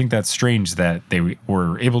 So they think that's strange that they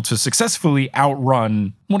were able to successfully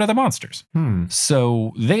outrun one of the monsters.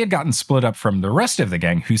 So they had gotten split up from the rest of the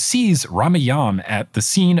gang, who sees Ramayam at the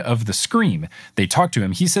scene of the scream. They talk to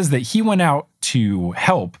him. He says that he went out to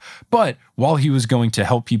help, but while he was going to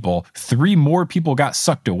help people, 3 more people got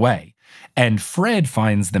sucked away. And Fred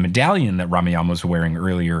finds the medallion that Ramayam was wearing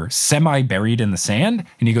earlier semi-buried in the sand,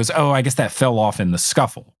 and he goes, oh, I guess that fell off in the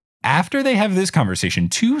scuffle. After they have this conversation,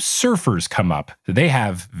 2 surfers come up. They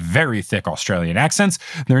have very thick Australian accents.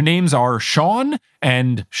 Their names are Sean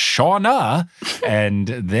and Shauna, and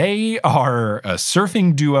they are a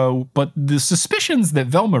surfing duo. But the suspicions that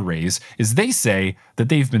Velma raise is they say that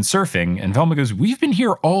they've been surfing, and Velma goes, we've been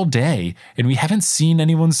here all day, and we haven't seen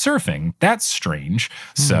anyone surfing. That's strange.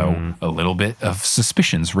 So a little bit of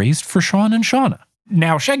suspicions raised for Sean and Shauna.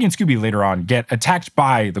 Now, Shaggy and Scooby later on get attacked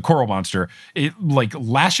by the coral monster. It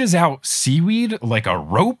lashes out seaweed like a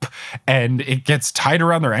rope, and it gets tied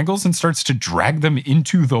around their ankles and starts to drag them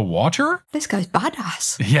into the water. This guy's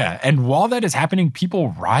badass. Yeah, and while that is happening,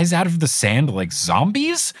 people rise out of the sand like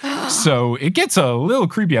zombies. So it gets a little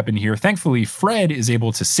creepy up in here. Thankfully, Fred is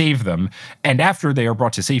able to save them, and after they are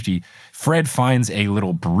brought to safety, Fred finds a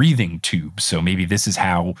little breathing tube. So maybe this is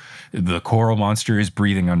how the coral monster is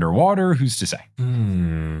breathing underwater. Who's to say?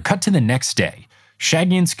 Cut to the next day.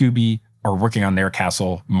 Shaggy and Scooby are working on their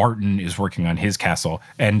castle. Martin is working on his castle.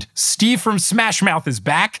 And Steve from Smash Mouth is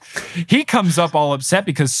back. He comes up all upset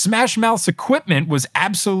because Smash Mouth's equipment was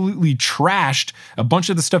absolutely trashed. A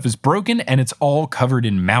bunch of the stuff is broken, and it's all covered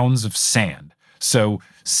in mounds of sand. So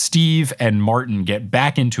Steve and Martin get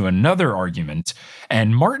back into another argument,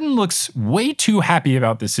 and Martin looks way too happy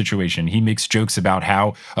about this situation. He makes jokes about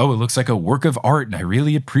how, oh, it looks like a work of art and I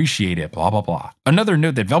really appreciate it, blah, blah, blah. Another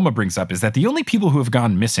note that Velma brings up is that the only people who have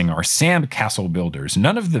gone missing are sandcastle builders.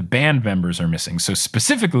 None of the band members are missing. So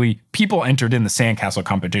specifically, people entered in the sandcastle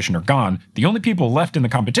competition are gone. The only people left in the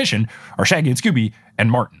competition are Shaggy and Scooby and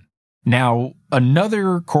Martin. Now,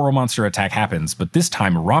 another coral monster attack happens, but this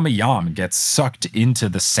time Ramayam gets sucked into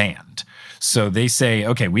the sand. So they say,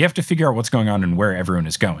 okay, we have to figure out what's going on and where everyone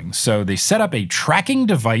is going. So they set up a tracking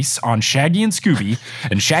device on Shaggy and Scooby,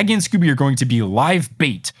 and Shaggy and Scooby are going to be live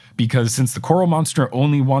bait because since the coral monster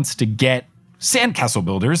only wants to get sandcastle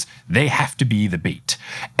builders, they have to be the bait.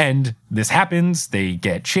 And this happens, they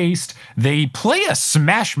get chased, they play a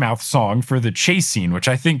Smash Mouth song for the chase scene, which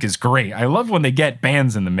I think is great. I love when they get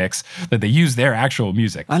bands in the mix, that they use their actual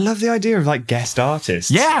music. I love the idea of guest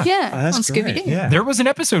artists. Yeah. Yeah, Oh, that's on great. Scooby-Doo. Yeah. There was an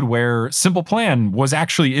episode where Simple Plan was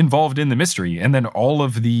actually involved in the mystery, and then all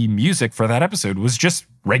of the music for that episode was just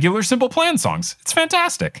regular Simple Plan songs. It's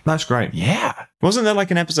fantastic. That's great. Yeah. Wasn't there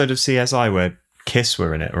an episode of CSI where Kiss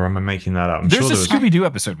were in it, or am I making that up? I'm There's sure a there was. Scooby-Doo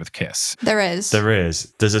episode with Kiss. There is. There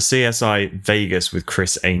is. There's a CSI Vegas with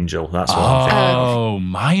Chris Angel. That's what I'm thinking. Oh,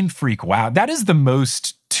 Mind Freak. Wow. That is the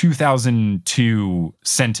most 2002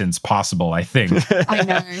 sentence possible, I think. I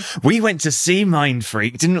know. We went to see Mind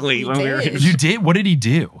Freak, didn't we? We when we were did. You did? What did he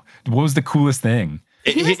do? What was the coolest thing?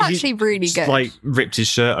 He was actually really good. Ripped his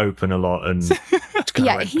shirt open a lot and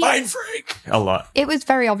Yeah, went, he- Mind Freak a lot. It was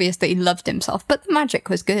very obvious that he loved himself, but the magic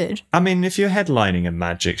was good. I mean, if you're headlining a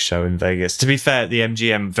magic show in Vegas, to be fair, the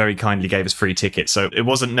MGM very kindly gave us free tickets, so it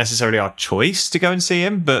wasn't necessarily our choice to go and see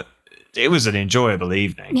him, but it was an enjoyable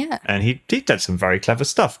evening. Yeah. And he did some very clever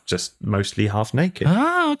stuff, just mostly half naked.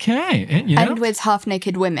 Oh, okay. You know? And with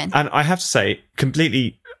half-naked women. And I have to say,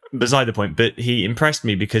 completely beside the point, but he impressed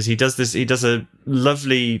me because he does a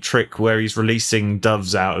lovely trick where he's releasing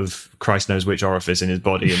doves out of Christ knows which orifice in his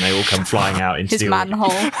body, and they all come flying out into His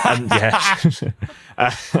manhole. And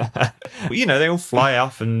they all fly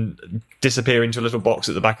off and disappear into a little box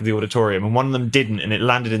at the back of the auditorium, and one of them didn't, and it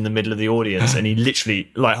landed in the middle of the audience, and he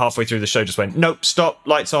literally, like halfway through the show, just went, nope, stop,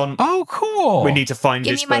 lights on. Oh, cool. We need to find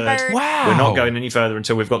Give this me my bird. bird. Wow. We're not going any further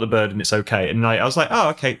until we've got the bird and it's okay. And I was like, oh,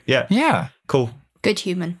 okay, yeah, Yeah. cool. Good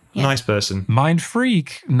human. Yeah. Nice person. Mind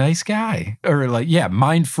freak, nice guy. Or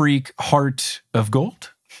mind freak, heart of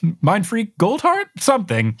gold. Mind freak, gold heart?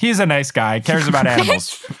 Something. He's a nice guy, cares about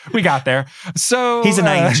animals. We got there. So He's an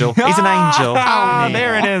angel. He's an angel.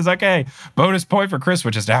 There it is. Okay. Bonus point for Chris,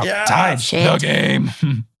 which is now tied Shit. the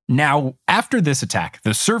game. Now, after this attack, the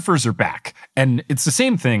surfers are back. And it's the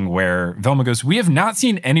same thing where Velma goes, we have not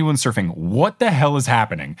seen anyone surfing. What the hell is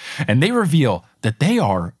happening? And they reveal that they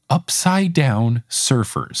are upside down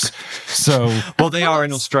surfers. So, Well, they are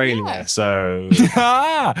in Australia, so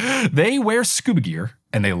they wear scuba gear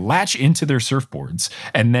and they latch into their surfboards,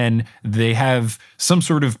 and then they have some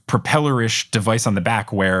sort of propeller-ish device on the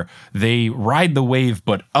back where they ride the wave,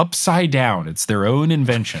 but upside down. It's their own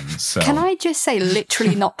invention. So Can I just say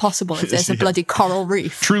literally not possible if there's a bloody coral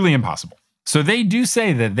reef? truly impossible. So they do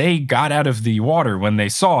say that they got out of the water when they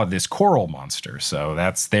saw this coral monster. So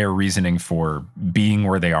that's their reasoning for being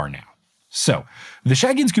where they are now. So the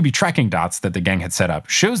Shaggy and Scooby tracking dots that the gang had set up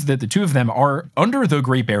shows that the two of them are under the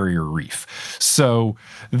Great Barrier Reef. So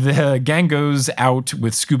the gang goes out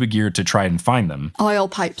with scuba gear to try and find them. Oil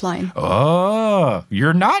pipeline. Oh,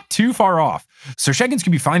 you're not too far off. So Shaggy and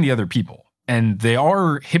Scooby find the other people, and they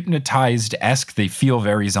are hypnotized-esque. They feel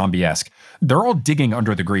very zombie-esque. They're all digging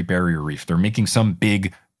under the Great Barrier Reef. They're making some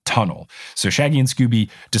big tunnel. So Shaggy and Scooby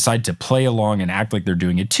decide to play along and act like they're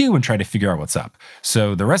doing it too and try to figure out what's up.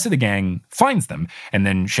 So the rest of the gang finds them, and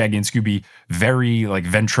then Shaggy and Scooby, very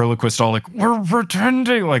ventriloquist, all we're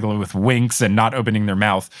pretending, with winks and not opening their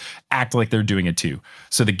mouth, act like they're doing it too.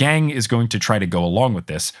 So the gang is going to try to go along with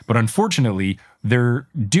this, but unfortunately they're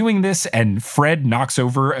doing this and Fred knocks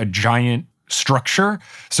over a giant structure,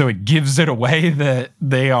 so it gives it away that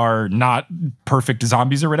they are not perfect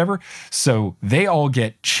zombies or whatever. So they all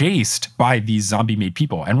get chased by these zombie-made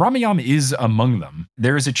people, and Ramayam is among them.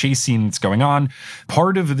 There is a chase scene that's going on.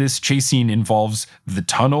 Part of this chase scene involves the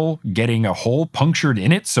tunnel getting a hole punctured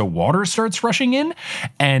in it, so water starts rushing in,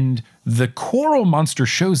 and the coral monster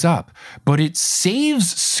shows up, but it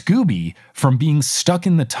saves Scooby from being stuck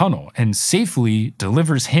in the tunnel and safely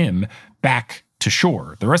delivers him back to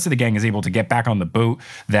shore. The rest of the gang is able to get back on the boat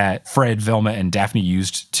that Fred, Velma, and Daphne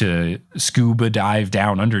used to scuba dive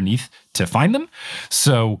down underneath to find them.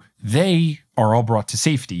 So they are all brought to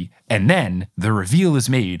safety, and then the reveal is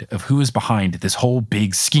made of who is behind this whole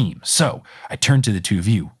big scheme. So I turn to the two of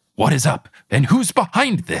you. What is up? And who's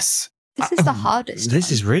behind this? This is the hardest.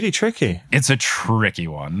 this is really tricky. It's a tricky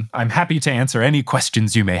one. I'm happy to answer any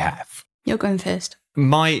questions you may have. You're going first.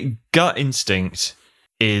 My gut instinct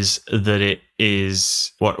is that it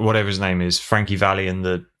is whatever his name is, Frankie Valli and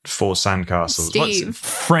the Four Sandcastles. Steve.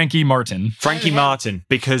 Frankie Martin. Frankie Martin,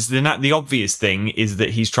 because the obvious thing is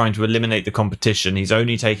that he's trying to eliminate the competition. He's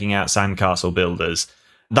only taking out sandcastle builders.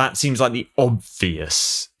 That seems like the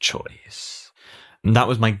obvious choice. And that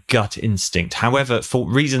was my gut instinct. However, for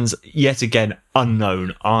reasons yet again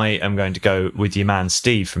unknown, I am going to go with your man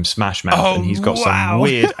Steve from Smash Mouth, and he's got some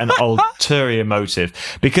weird and ulterior motive.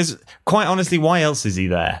 Because, quite honestly, why else is he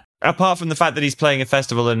there? Apart from the fact that he's playing a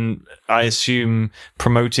festival and, I assume,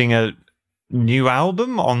 promoting a new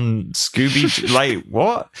album on Scooby.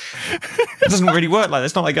 What? It doesn't really work like that.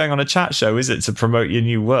 It's not like going on a chat show, is it, to promote your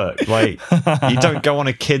new work? You don't go on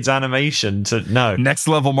a kid's animation to no. Next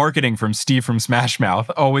level marketing from Steve from Smash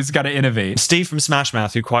Mouth. Always got to innovate. Steve from Smash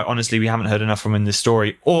Mouth, who quite honestly we haven't heard enough from in this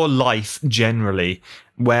story, or life generally.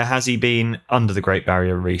 Where has he been? Under the Great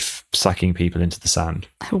Barrier Reef, sucking people into the sand.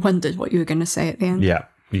 I wondered what you were going to say at the end. Yeah,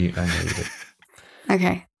 I know you did.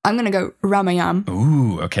 Okay, I'm going to go Ramayam.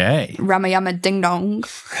 Ooh, okay. Ramayama Ding Dong.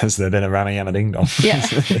 Has there been a Ramayama Ding Dong? Yeah.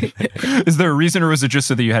 Is there a reason, or was it just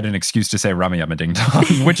so that you had an excuse to say Ramayama Ding Dong,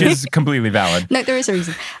 which is completely valid? No, there is a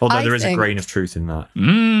reason. Although there is a grain of truth in that.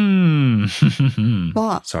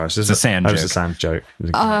 What? Sorry, it's a sand joke. It was joke. a sand joke. It was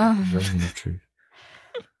a grain of truth.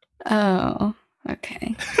 Oh,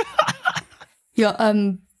 okay. You're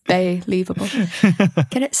believable.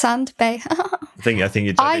 Get it, Sand Bay? I think you're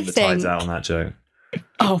jumping the tides out on that joke.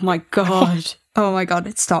 Oh my god. Oh my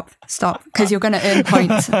god. Stop. Because you're going to earn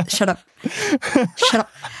points. Shut up.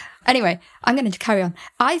 Anyway, I'm going to carry on.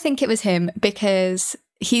 I think it was him because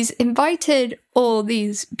he's invited all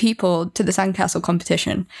these people to the sandcastle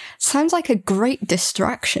competition. Sounds like a great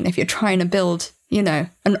distraction if you're trying to build,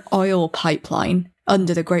 an oil pipeline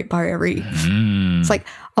under the Great Barrier Reef. It's like,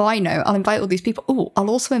 oh, I know, I'll invite all these people. Oh, I'll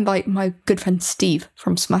also invite my good friend Steve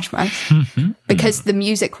from Smash Mouth because the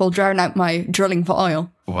music will drown out my drilling for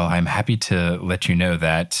oil. Well, I'm happy to let you know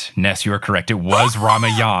that, Ness, you are correct. It was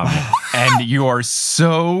Ramayam, and you are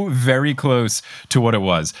so very close to what it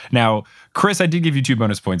was. Now, Chris, I did give you 2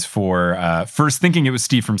 bonus points for first thinking it was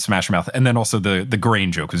Steve from Smash Mouth, and then also the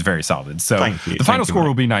grain joke was very solid. So Thank you. The final score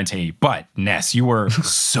will be 9-8. But Ness, you were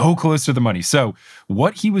so close to the money. So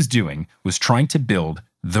what he was doing was trying to build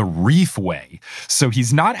the Reefway. So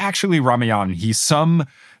he's not actually Ramayam. He's some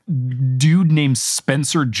dude named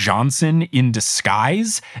Spencer Johnson in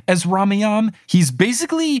disguise as Ramayam. He's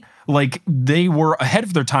basically like they were ahead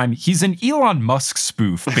of their time. He's an Elon Musk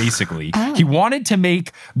spoof, basically. He wanted to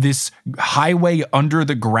make this highway under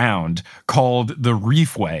the ground called the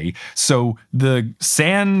Reefway. So the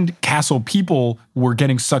sand castle people were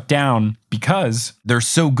getting sucked down because they're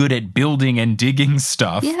so good at building and digging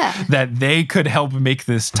stuff that they could help make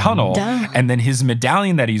this tunnel. And then his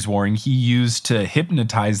medallion that he's wearing, he used to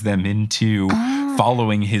hypnotize them into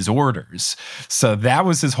following his orders. So that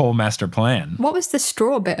was his whole master plan. What was the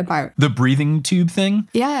straw bit about? The breathing tube thing?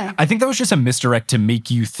 Yeah. I think that was just a misdirect to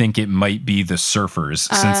make you think it might be the surfers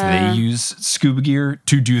since they use scuba gear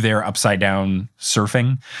to do their upside down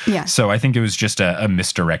surfing. Yeah. So I think it was just a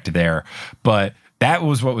misdirect there. But that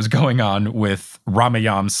was what was going on with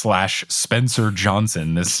Ramayam / Spencer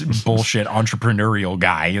Johnson, this bullshit entrepreneurial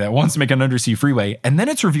guy that wants to make an undersea freeway. And then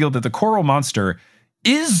it's revealed that the coral monster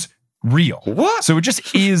is real. What? So it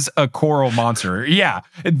just is a coral monster. Yeah.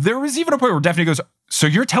 There was even a point where Daphne goes, so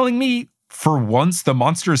you're telling me for once the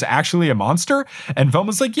monster is actually a monster? And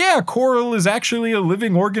Velma's like, yeah, coral is actually a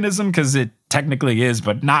living organism because it technically is,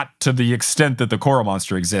 but not to the extent that the coral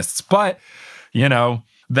monster exists. But,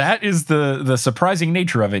 that is the surprising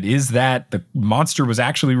nature of it, is that the monster was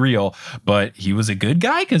actually real, but he was a good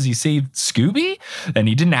guy because he saved Scooby and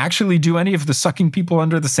he didn't actually do any of the sucking people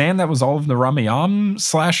under the sand. That was all of the Ramayam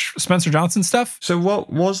 / Spencer Johnson stuff. So what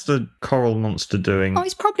was the coral monster doing? Oh,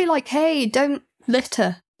 he's probably like, hey, don't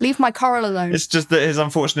litter. Leave my coral alone. It's just that his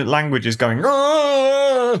unfortunate language is going,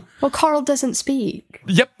 "Aah!" Well, coral doesn't speak.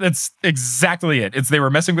 Yep, that's exactly it. They were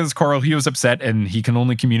messing with his coral, he was upset, and he can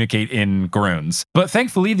only communicate in groans. But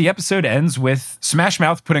thankfully, the episode ends with Smash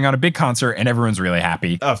Mouth putting on a big concert, and everyone's really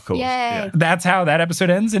happy. Of course. Yay. Yeah. That's how that episode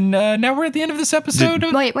ends, and now we're at the end of this episode.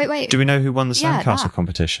 Wait. Do we know who won the Yeah, sandcastle that.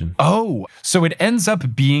 competition? Oh, so it ends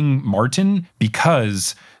up being Martin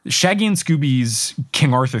because Shaggy and Scooby's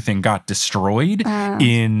King Arthur thing got destroyed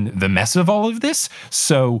in the mess of all of this.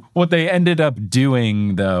 So what they ended up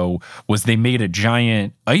doing, though, was they made a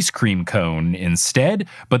giant ice cream cone instead,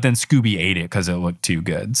 but then Scooby ate it because it looked too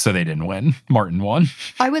good. So they didn't win. Martin won.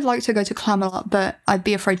 I would like to go to Camelot, but I'd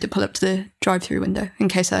be afraid to pull up to the drive-through window in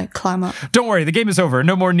case I climb up. Don't worry, the game is over.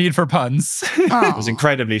 No more need for puns. It was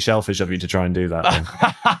incredibly selfish of you to try and do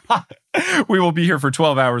that. We will be here for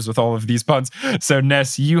 12 hours with all of these puns. So,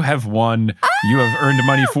 Ness, you have won. You have earned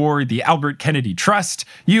money for the Albert Kennedy Trust.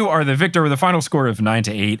 You are the victor with a final score of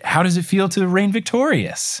 9-8. How does it feel to reign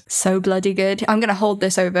victorious? So bloody good. I'm going to hold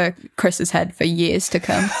this over Chris's head for years to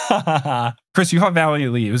come. Chris, you fought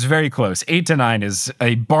valiantly. It was very close. 8-9 is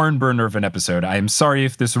a barn burner of an episode. I am sorry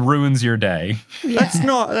if this ruins your day.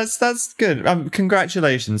 That's good.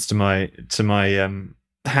 Congratulations to my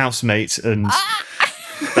housemate and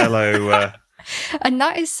fellow. And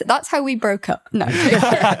that's how we broke up. No.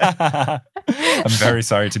 I'm very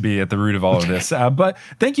sorry to be at the root of all of this. But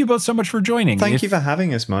thank you both so much for joining. Thank you for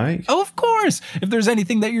having us, Mike. Oh, of course. If there's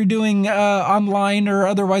anything that you're doing online or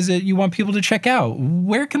otherwise that you want people to check out,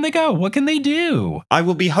 where can they go? What can they do? I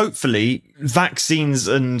will be, hopefully, vaccines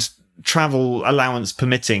and travel allowance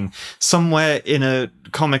permitting, somewhere in a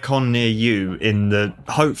Comic-Con near you in the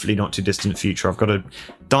hopefully not too distant future. I've got a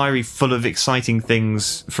diary full of exciting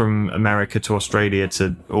things from America to Australia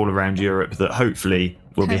to all around Europe that hopefully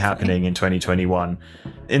will be happening in 2021.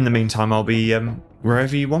 In the meantime, I'll be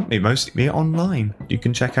wherever you want me, mostly online. You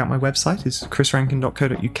can check out my website, it's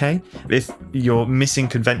chrisrankin.co.uk. If you're missing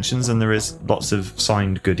conventions, and there is lots of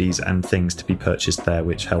signed goodies and things to be purchased there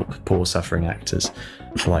which help poor suffering actors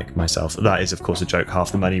like myself. That is, of course, a joke.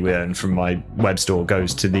 Half the money we earn from my web store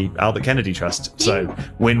goes to the Albert Kennedy Trust. So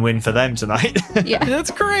win-win for them tonight. Yeah.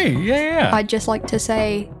 That's great. Yeah. I'd just like to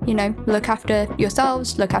say, look after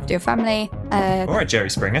yourselves, look after your family. All right, Jerry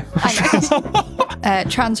Springer. I know.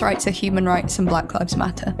 Try trans rights are human rights and Black Lives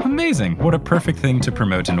Matter. Amazing. What a perfect thing to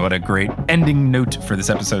promote, and what a great ending note for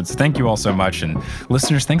this episode. So thank you all so much. And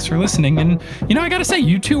listeners, thanks for listening. And, I got to say,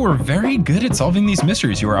 you two were very good at solving these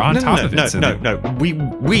mysteries. You were on top of it. No.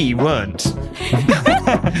 We weren't.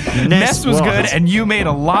 Ness was good, and you made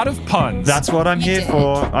a lot of puns. That's what I'm here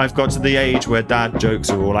for. I've got to the age where dad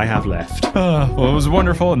jokes are all I have left. Well, it was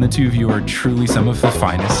wonderful, and the two of you are truly some of the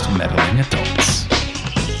finest meddling adults.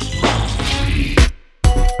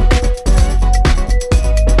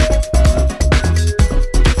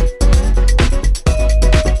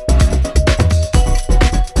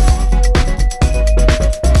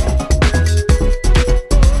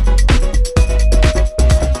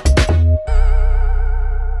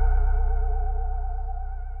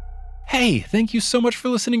 Hey, thank you so much for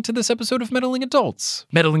listening to this episode of Meddling Adults.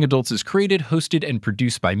 Meddling Adults is created, hosted, and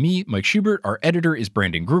produced by me, Mike Schubert. Our editor is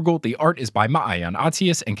Brandon Grugel. The art is by Maayan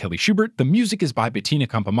Atias and Kelly Schubert. The music is by Bettina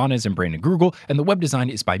Campamanes and Brandon Grugel. And the web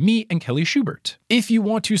design is by me and Kelly Schubert. If you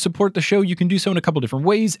want to support the show, you can do so in a couple different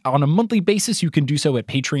ways. On a monthly basis, you can do so at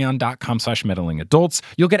patreon.com/meddlingadults.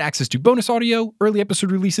 You'll get access to bonus audio, early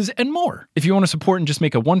episode releases, and more. If you want to support and just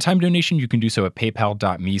make a one-time donation, you can do so at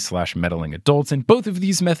paypal.me/meddlingadults. And both of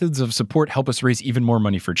these methods of support help us raise even more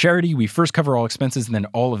money for charity. We first cover all expenses, and then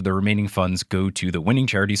all of the remaining funds go to the winning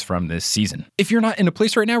charities from this season. If you're not in a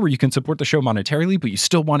place right now where you can support the show monetarily, but you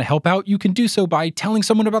still want to help out, you can do so by telling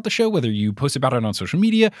someone about the show, whether you post about it on social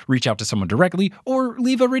media, reach out to someone directly, or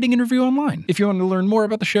leave a rating and review online. If you want to learn more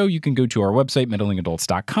about the show, you can go to our website,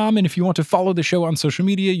 meddlingadults.com. And if you want to follow the show on social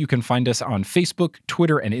media, you can find us on Facebook,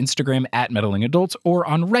 Twitter, and Instagram at meddlingadults, or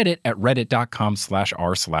on Reddit at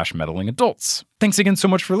reddit.com/r/meddlingadults. Thanks again so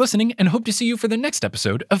much for listening, and hope to see you for the next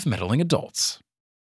episode of Meddling Adults.